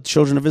should tell the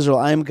children of Israel,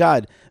 I am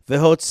God.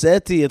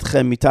 Vehotzeti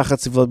etchem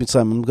mitachat tzivot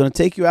Mitzrayim. I'm going to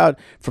take you out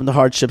from the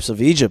hardships of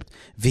Egypt.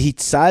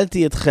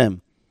 Vehitzalti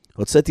etchem.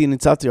 Hotzeti and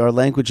Nitzalti are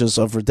languages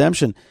of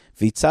redemption.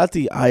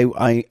 Vehitzalti,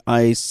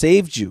 I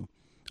saved you.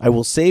 I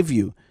will save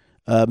you.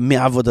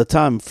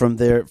 Me'avodatam, from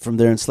their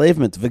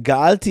enslavement.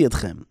 V'ga'alti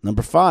etchem,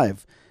 number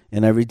 5,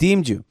 and I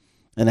redeemed you,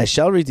 and I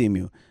shall redeem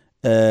you.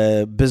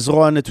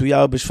 Bezroa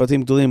netuya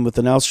b'shvatim gdolim, with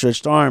an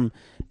outstretched arm,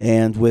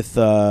 and with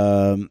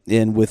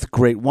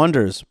great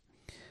wonders.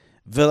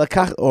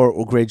 V'lakach,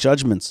 or great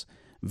judgments.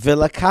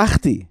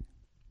 V'lakachti,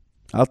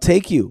 I'll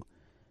take you.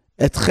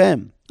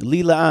 Etchem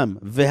li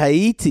la'am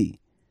v'hayiti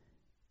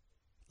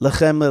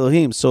lachem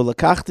Elohim. So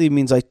lakachti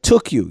means I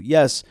took you.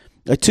 Yes,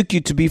 I took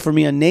you to be for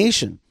me a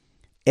nation.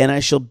 And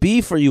I shall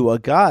be for you a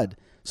God.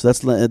 So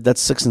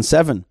that's 6 and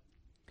 7.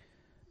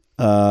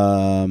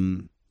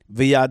 V'yadatem.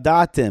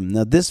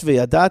 Now this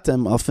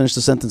v'yadatem, I'll finish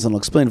the sentence and I'll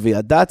explain.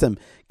 V'yadatem,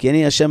 ki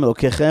ani Hashem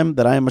Elokechem,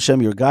 that I am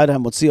Hashem your God,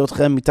 hamotzi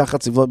otchem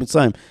mitachat tzivot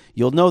Mitzrayim.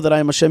 You'll know that I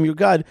am Hashem your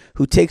God,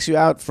 who takes you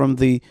out from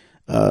the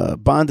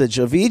bondage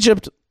of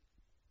Egypt.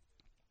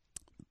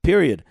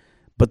 Period.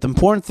 But the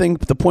important thing,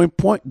 the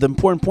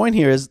important point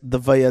here is the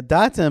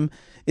v'yadatem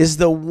is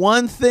the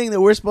one thing that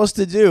we're supposed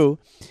to do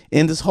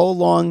in this whole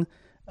long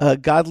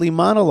godly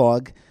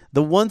monologue.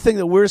 The one thing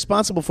that we're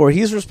responsible for,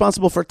 he's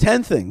responsible for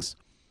 10 things.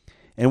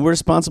 And we're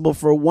responsible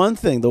for one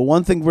thing. The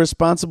one thing we're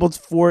responsible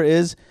for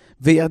is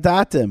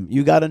v'yadatem.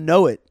 You got to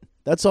know it.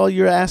 That's all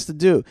you're asked to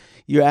do.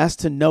 You're asked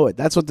to know it.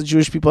 That's what the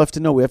Jewish people have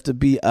to know. We have to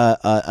be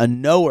a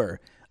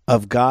knower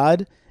of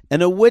God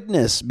and a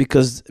witness,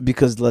 because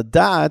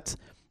ladat,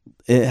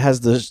 it has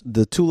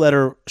the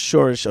 2-letter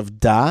shorish of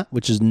da,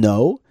 which is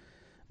know.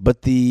 But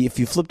if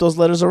you flip those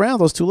letters around,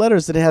 those 2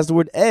 letters, it has the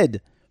word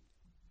ed,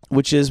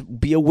 which is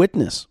be a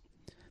witness.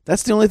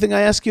 That's the only thing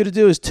I ask you to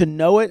do, is to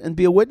know it and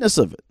be a witness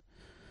of it.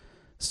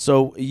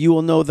 So you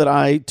will know that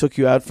I took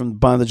you out from the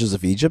bondages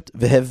of Egypt.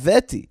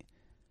 Veheveti,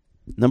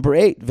 number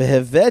 8.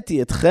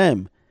 Veheveti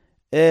etchem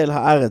el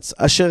haaretz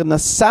asher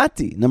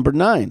nasati. Number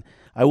 9.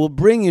 I will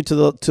bring you to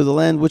the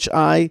land which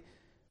I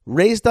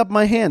raised up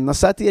my hand.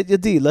 Nasati et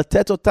yadi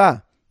latet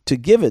ota, to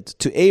give it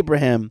to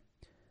Abraham,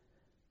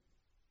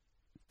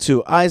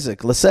 to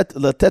Isaac, latet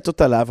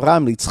ota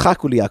laAvraham, liYitzchak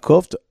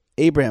uLiYaakov, to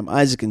Abraham,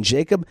 Isaac, and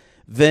Jacob.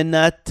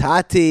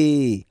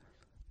 Venatati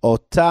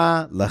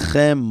ota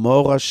lachem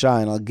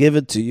morasha, and I'll give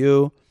it to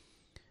you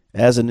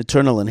as an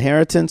eternal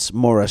inheritance.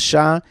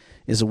 Morasha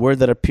is a word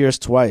that appears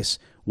twice,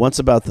 once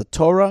about the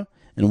Torah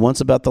and once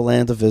about the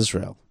land of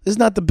Israel. This is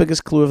not the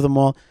biggest clue of them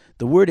all.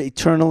 The word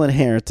eternal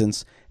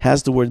inheritance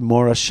has the word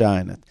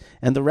morasha in it.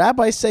 And the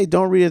rabbis say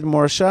don't read it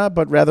morasha,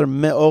 but rather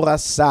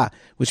meorasa,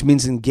 which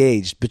means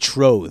engaged,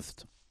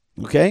 betrothed.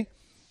 Okay?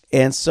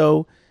 And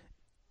so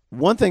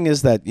one thing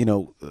is that,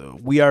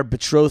 we are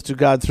betrothed to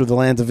God through the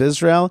land of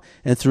Israel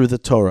and through the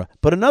Torah.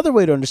 But another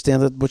way to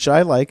understand it, which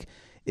I like,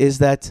 is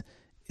that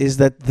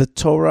the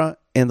Torah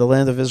and the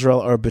land of Israel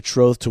are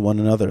betrothed to one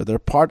another.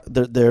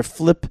 They're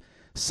flip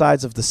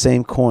sides of the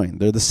same coin.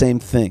 They're the same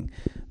thing.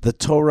 The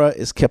Torah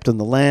is kept in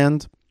the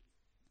land.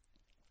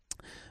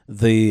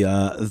 The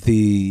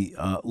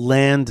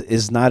land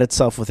is not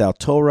itself without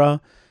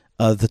Torah.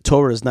 The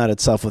Torah is not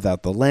itself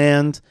without the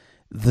land.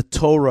 The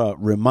Torah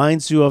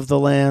reminds you of the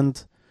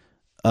land.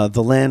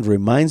 The land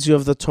reminds you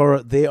of the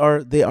Torah. They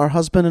are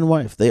husband and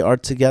wife. They are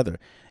together.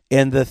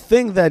 And the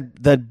thing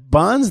that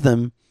bonds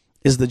them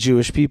is the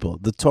Jewish people.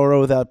 The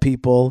Torah without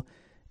people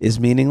is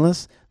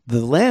meaningless.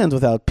 The land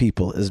without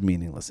people is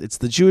meaningless. It's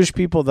the Jewish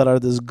people that are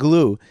this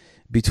glue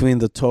between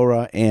the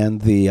Torah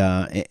and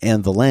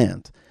the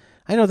land.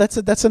 I know that's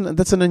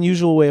an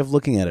unusual way of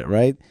looking at it,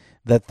 right?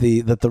 That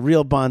the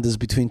real bond is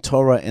between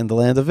Torah and the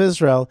land of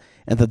Israel,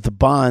 and that the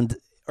bond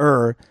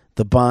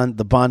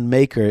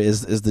maker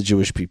is the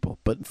Jewish people.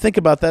 But think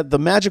about that. The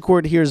magic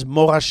word here is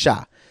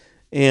morasha.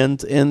 And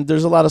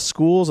there's a lot of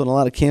schools and a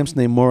lot of camps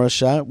named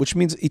Morasha, which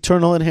means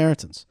eternal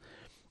inheritance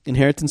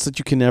that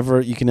you can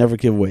never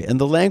give away. And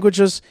the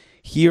languages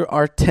here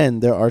are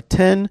 10. There are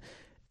 10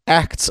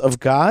 acts of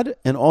God,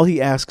 and all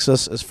He asks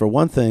us is for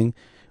one thing,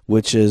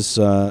 which is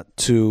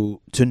to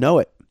know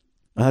it.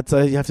 That's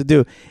all you have to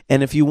do.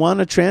 And if you want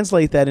to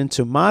translate that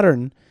into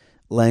modern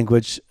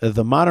language,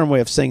 the modern way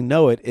of saying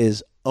know it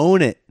is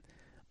own it.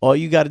 All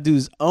you got to do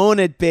is own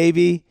it,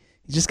 baby.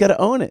 You just got to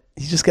own it.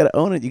 You just got to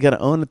own it. You got to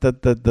own it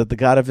that the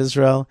God of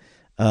Israel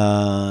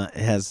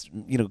has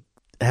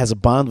a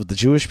bond with the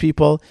Jewish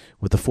people,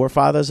 with the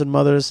forefathers and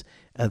mothers,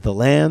 the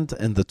land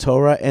and the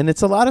Torah, and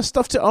it's a lot of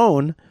stuff to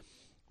own,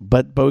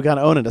 but we got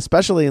to own it,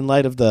 especially in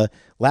light of the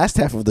last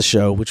half of the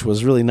show, which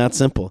was really not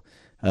simple.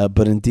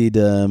 But indeed,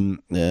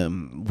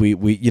 we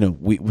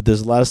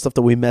there's a lot of stuff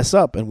that we mess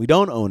up, and we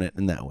don't own it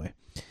in that way.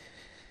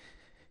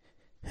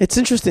 It's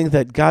interesting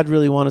that God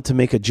really wanted to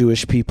make a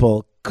Jewish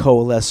people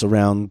coalesce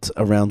around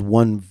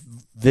one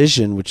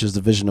vision, which is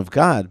the vision of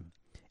God,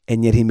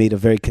 and yet He made a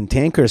very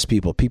cantankerous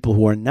people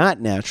who are not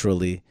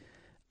naturally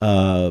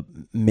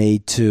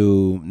made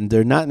to.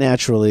 They're not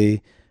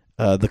naturally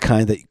the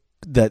kind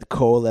that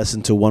coalesce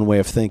into one way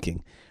of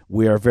thinking.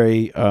 We are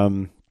very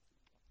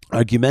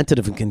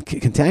argumentative and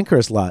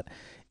cantankerous lot.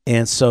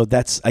 And so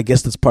I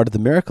guess that's part of the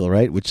miracle,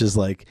 right? Which is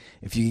like,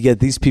 if you get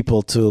these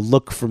people to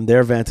look from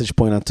their vantage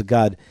point onto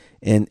God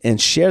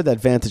and share that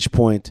vantage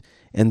point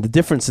and the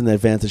difference in that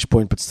vantage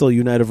point, but still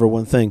unite over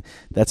one thing,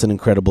 that's an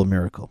incredible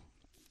miracle.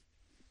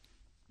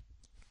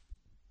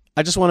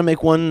 I just want to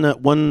make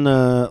one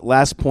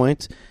last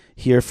point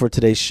here for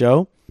today's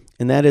show,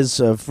 and that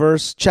is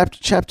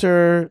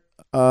chapter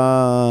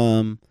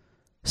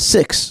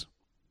 6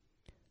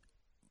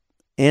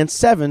 and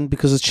 7,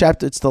 because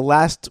it's the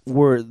last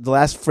word, the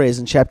last phrase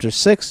in chapter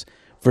 6,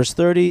 verse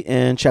 30,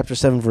 and chapter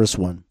 7, verse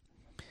 1.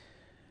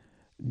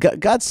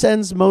 God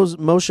sends Moshe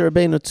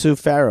Rabbeinu to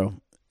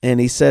Pharaoh, and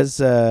he says,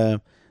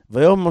 "Vayom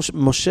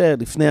Moshe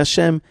lifnei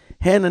Hashem,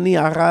 hen ani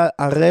arel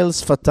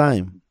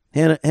sfatayim,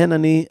 hen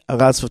ani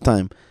arel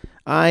sfatayim.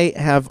 I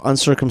have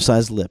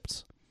uncircumcised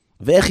lips.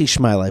 Ve'ech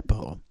yishma elai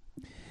Paro."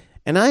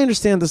 And I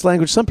understand this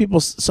language. Some people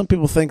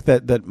think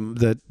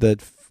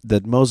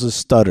that Moses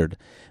stuttered,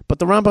 but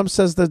the Rambam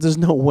says that there's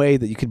no way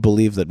that you could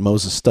believe that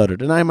Moses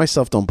stuttered, and I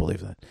myself don't believe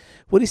that.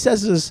 What he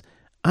says is,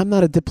 "I'm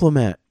not a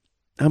diplomat.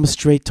 I'm a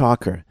straight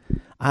talker.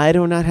 I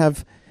do not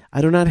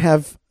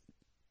have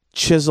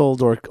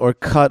chiseled or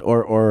cut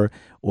or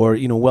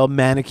well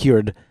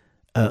manicured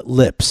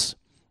lips.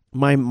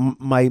 My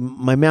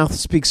mouth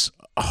speaks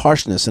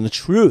harshness and a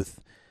truth,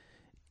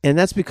 and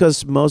that's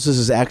because Moses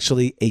is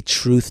actually a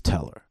truth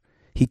teller.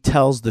 He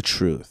tells the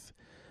truth,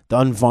 the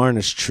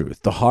unvarnished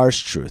truth, the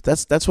harsh truth.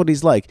 That's what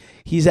he's like.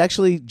 He's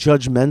actually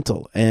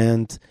judgmental,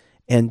 and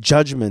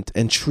judgment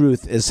and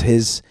truth is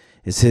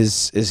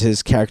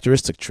his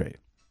characteristic trait.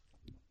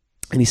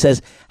 And he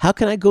says, how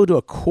can I go to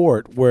a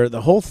court where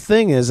the whole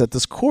thing is that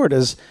this court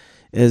is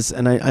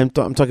and I'm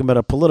talking about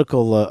a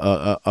political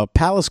a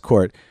palace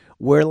court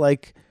where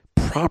like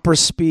proper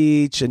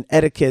speech and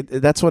etiquette,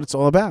 that's what it's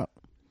all about.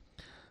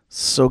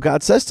 So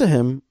God says to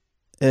him,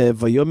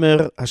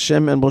 Vayomer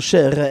Hashem and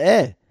Moshe,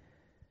 Re'eh,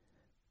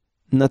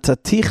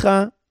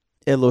 nataticha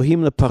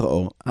Elohim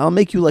leParo. I'll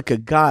make you like a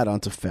god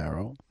unto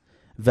Pharaoh.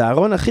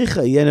 Ve'aron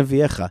achicha yeh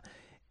neviecha,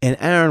 and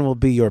Aaron will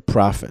be your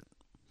prophet.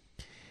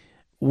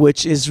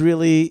 Which is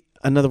really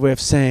another way of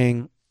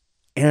saying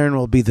Aaron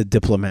will be the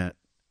diplomat.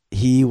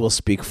 He will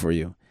speak for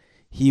you.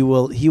 He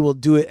will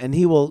do it, and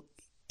he will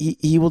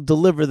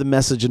deliver the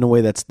message in a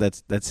way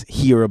that's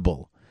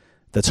hearable,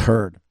 that's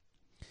heard.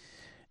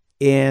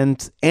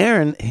 And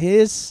Aaron,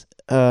 his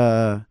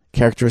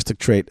characteristic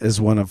trait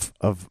is one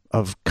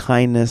of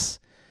kindness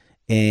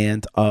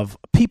and of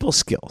people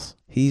skills.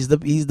 He's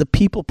the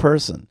people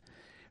person,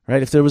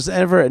 right? If there was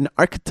ever an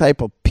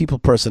archetype of people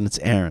person, it's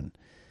Aaron.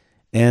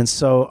 And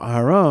so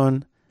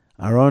Aaron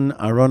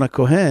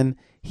HaKohen,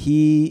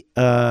 he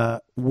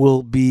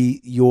will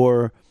be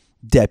your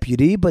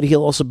deputy, but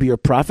he'll also be your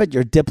prophet,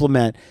 your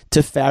diplomat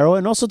to Pharaoh,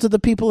 and also to the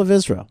people of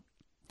Israel.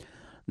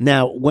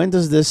 Now, when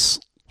does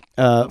this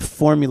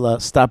formula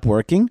stop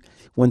working?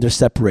 When they're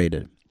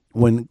separated.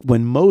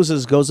 when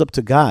Moses goes up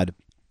to God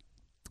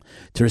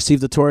to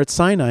receive the Torah at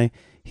Sinai,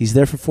 he's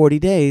there for 40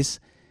 days.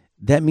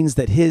 That means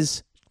that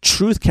his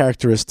truth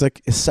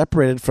characteristic is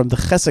separated from the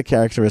chesed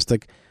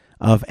characteristic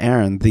of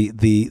Aaron.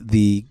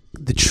 The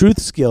truth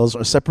skills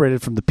are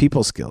separated from the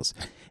people skills.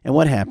 And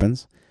what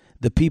happens?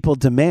 The people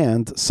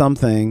demand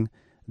something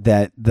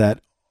that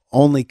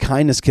only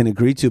kindness can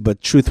agree to,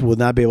 but truth will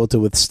not be able to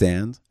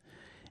withstand.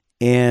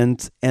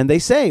 And they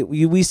say,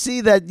 we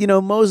see that,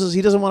 Moses,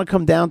 he doesn't want to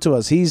come down to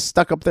us. He's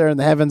stuck up there in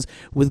the heavens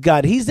with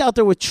God. He's out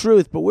there with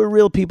truth, but we're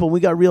real people. We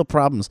got real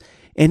problems.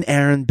 And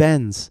Aaron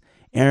bends.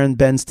 Aaron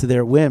bends to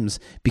their whims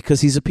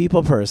because he's a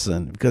people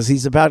person, because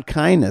he's about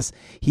kindness.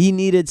 He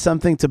needed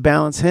something to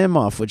balance him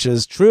off, which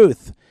is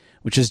truth,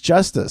 which is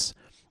justice.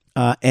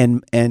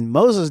 And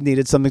Moses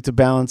needed something to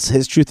balance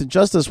his truth and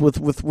justice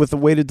with a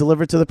way to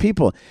deliver to the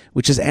people,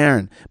 which is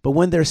Aaron. But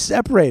when they're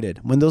separated,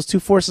 when those two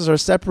forces are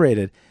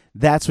separated,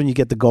 that's when you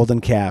get the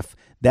golden calf.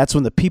 That's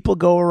when the people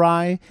go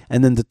awry,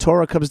 and then the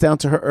Torah comes down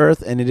to her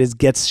earth, and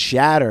gets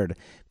shattered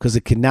because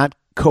it cannot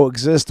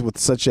coexist with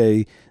such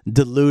a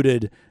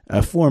diluted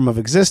form of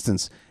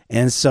existence,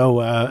 and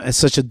so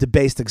such a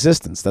debased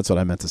existence. That's what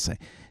I meant to say.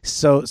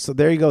 So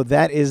there you go.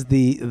 That is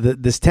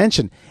this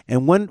tension.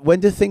 And when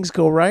do things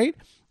go right?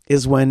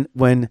 Is when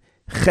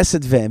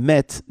chesed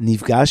ve'emet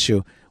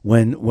nifgashu,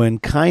 when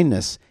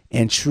kindness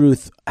and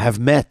truth have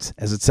met,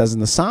 as it says in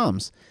the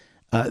Psalms.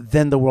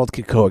 Then the world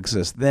can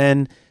coexist.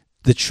 Then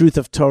the truth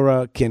of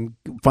Torah can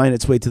find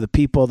its way to the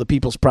people. The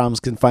people's problems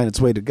can find its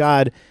way to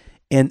God.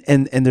 And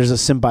there's a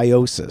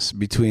symbiosis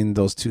between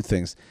those two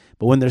things.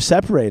 But when they're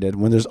separated,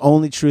 when there's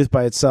only truth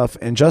by itself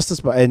and justice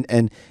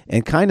and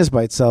kindness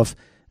by itself,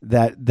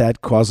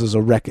 that causes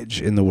a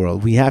wreckage in the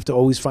world. We have to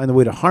always find a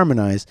way to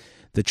harmonize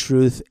the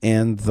truth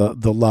and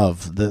the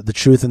love, the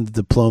truth and the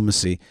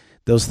diplomacy.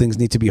 Those things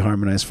need to be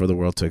harmonized for the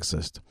world to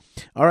exist.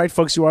 All right,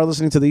 folks, you are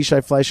listening to the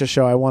Yishai Fleisher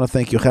Show. I want to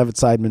thank Yocheved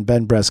Seidman,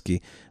 Ben Bresky,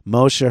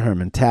 Moshe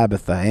Herman,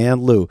 Tabitha,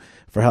 and Lou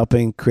for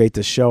helping create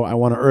the show. I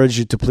want to urge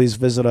you to please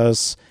visit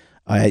us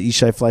at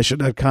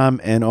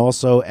YishaiFleisher.com and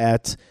also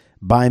at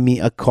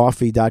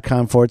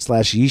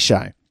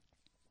buymeacoffee.com/Yishai.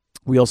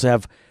 We also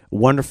have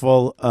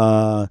wonderful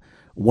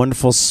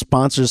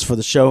sponsors for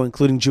the show,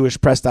 including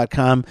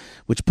JewishPress.com,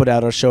 which put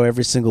out our show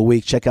every single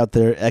week. Check out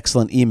their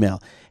excellent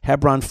email.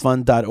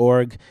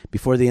 HebronFund.org.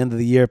 Before the end of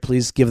the year,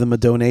 please give them a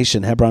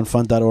donation.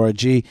 HebronFund.org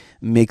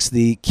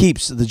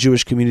keeps the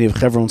Jewish community of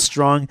Hebron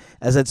strong,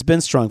 as it's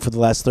been strong for the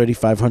last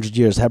 3,500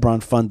 years.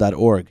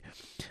 HebronFund.org.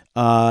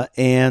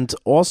 And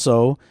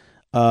also,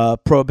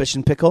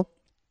 Prohibition Pickle.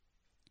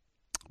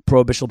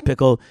 Prohibition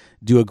Pickle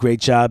do a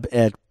great job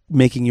at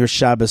making your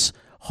Shabbos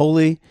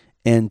holy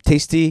and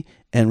tasty,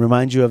 and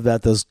remind you of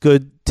those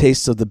good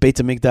tastes of the Beit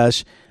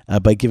HaMikdash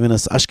by giving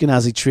us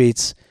Ashkenazi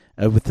treats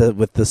with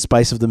the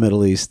spice of the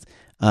Middle East.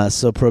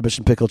 So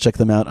Prohibition Pickle, check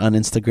them out on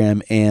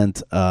Instagram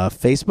and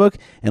Facebook.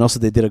 And also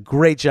they did a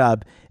great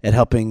job at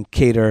helping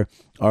cater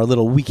our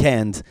little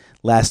weekend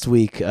last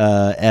week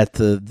at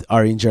the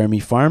Ari and Jeremy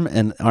farm.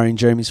 And Ari and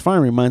Jeremy's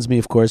farm reminds me,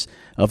 of course,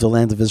 of the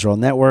Land of Israel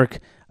Network,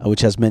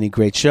 which has many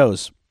great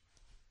shows.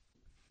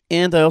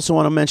 And I also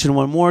want to mention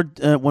one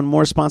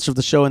more sponsor of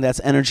the show, and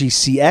that's Energy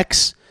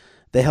CX.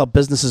 They help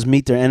businesses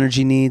meet their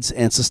energy needs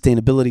and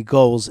sustainability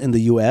goals in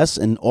the U.S.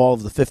 and all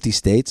of the 50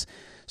 states.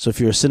 So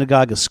if you're a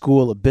synagogue, a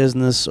school, a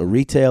business, a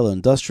retail, or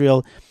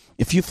industrial,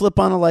 if you flip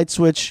on a light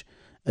switch,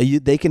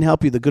 they can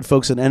help you. The good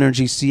folks at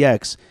Energy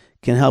CX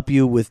can help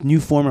you with new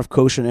form of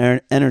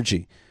kosher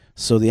energy.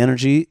 So the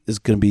energy is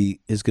going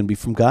to be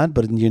from God,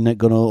 but you're not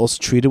going to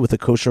also treat it with a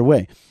kosher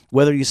way.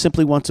 Whether you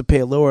simply want to pay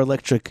a lower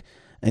electric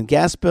and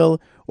gas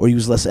bill or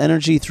use less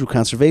energy through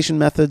conservation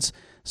methods.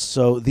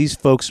 So these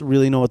folks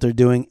really know what they're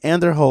doing,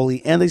 and they're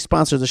holy, and they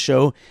sponsor the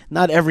show.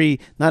 Not every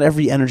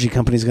energy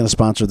company is going to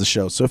sponsor the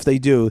show. So if they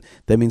do,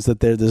 that means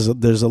that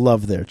there's a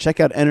love there. Check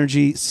out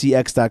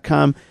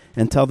energycx.com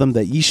and tell them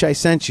that Yishai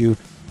sent you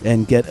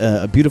and get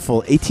a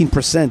beautiful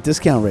 18%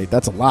 discount rate.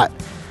 That's a lot.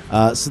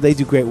 So they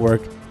do great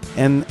work.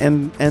 And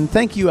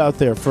thank you out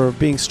there for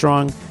being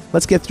strong.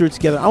 Let's get through it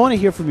together. I want to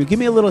hear from you. Give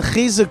me a little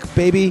chizuk,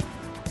 baby.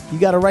 You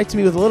got to write to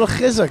me with a little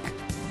chizuk.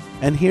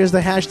 And here's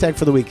the hashtag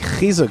for the week,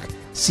 chizuk.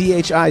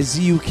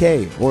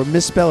 CHIZUK, or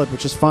misspell it,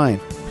 which is fine.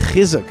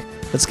 Chizuk.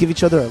 Let's give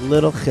each other a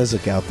little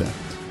chizuk out there.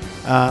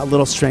 A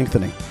little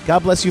strengthening.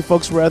 God bless you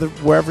folks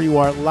wherever you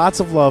are.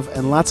 Lots of love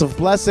and lots of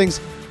blessings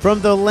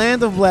from the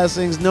land of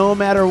blessings. No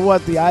matter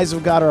what, the eyes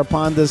of God are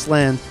upon this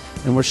land,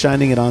 and we're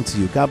shining it onto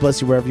you. God bless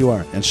you wherever you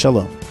are, and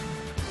shalom.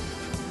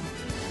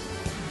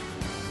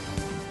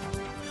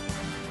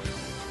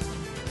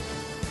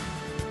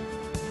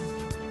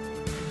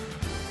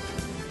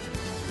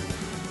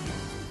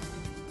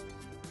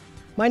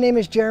 My name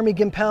is Jeremy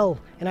Gimpel,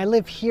 and I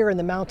live here in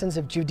the mountains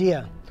of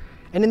Judea.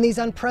 And in these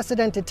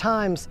unprecedented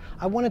times,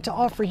 I wanted to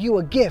offer you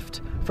a gift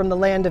from the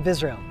land of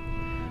Israel.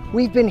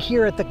 We've been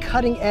here at the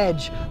cutting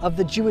edge of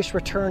the Jewish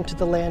return to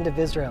the land of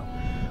Israel.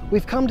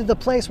 We've come to the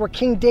place where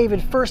King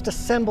David first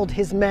assembled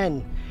his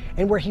men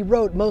and where he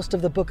wrote most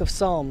of the book of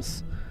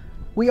Psalms.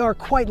 We are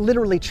quite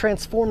literally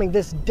transforming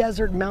this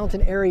desert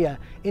mountain area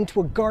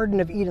into a Garden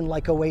of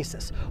Eden-like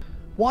oasis.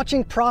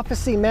 Watching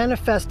prophecy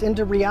manifest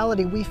into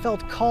reality, we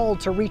felt called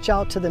to reach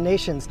out to the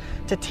nations,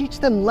 to teach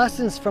them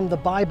lessons from the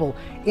Bible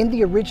in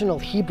the original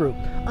Hebrew,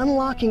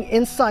 unlocking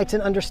insights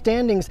and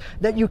understandings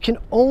that you can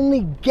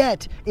only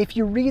get if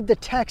you read the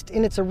text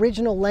in its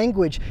original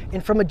language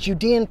and from a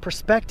Judean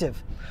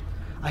perspective.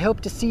 I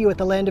hope to see you at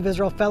the Land of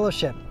Israel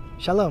Fellowship.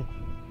 Shalom.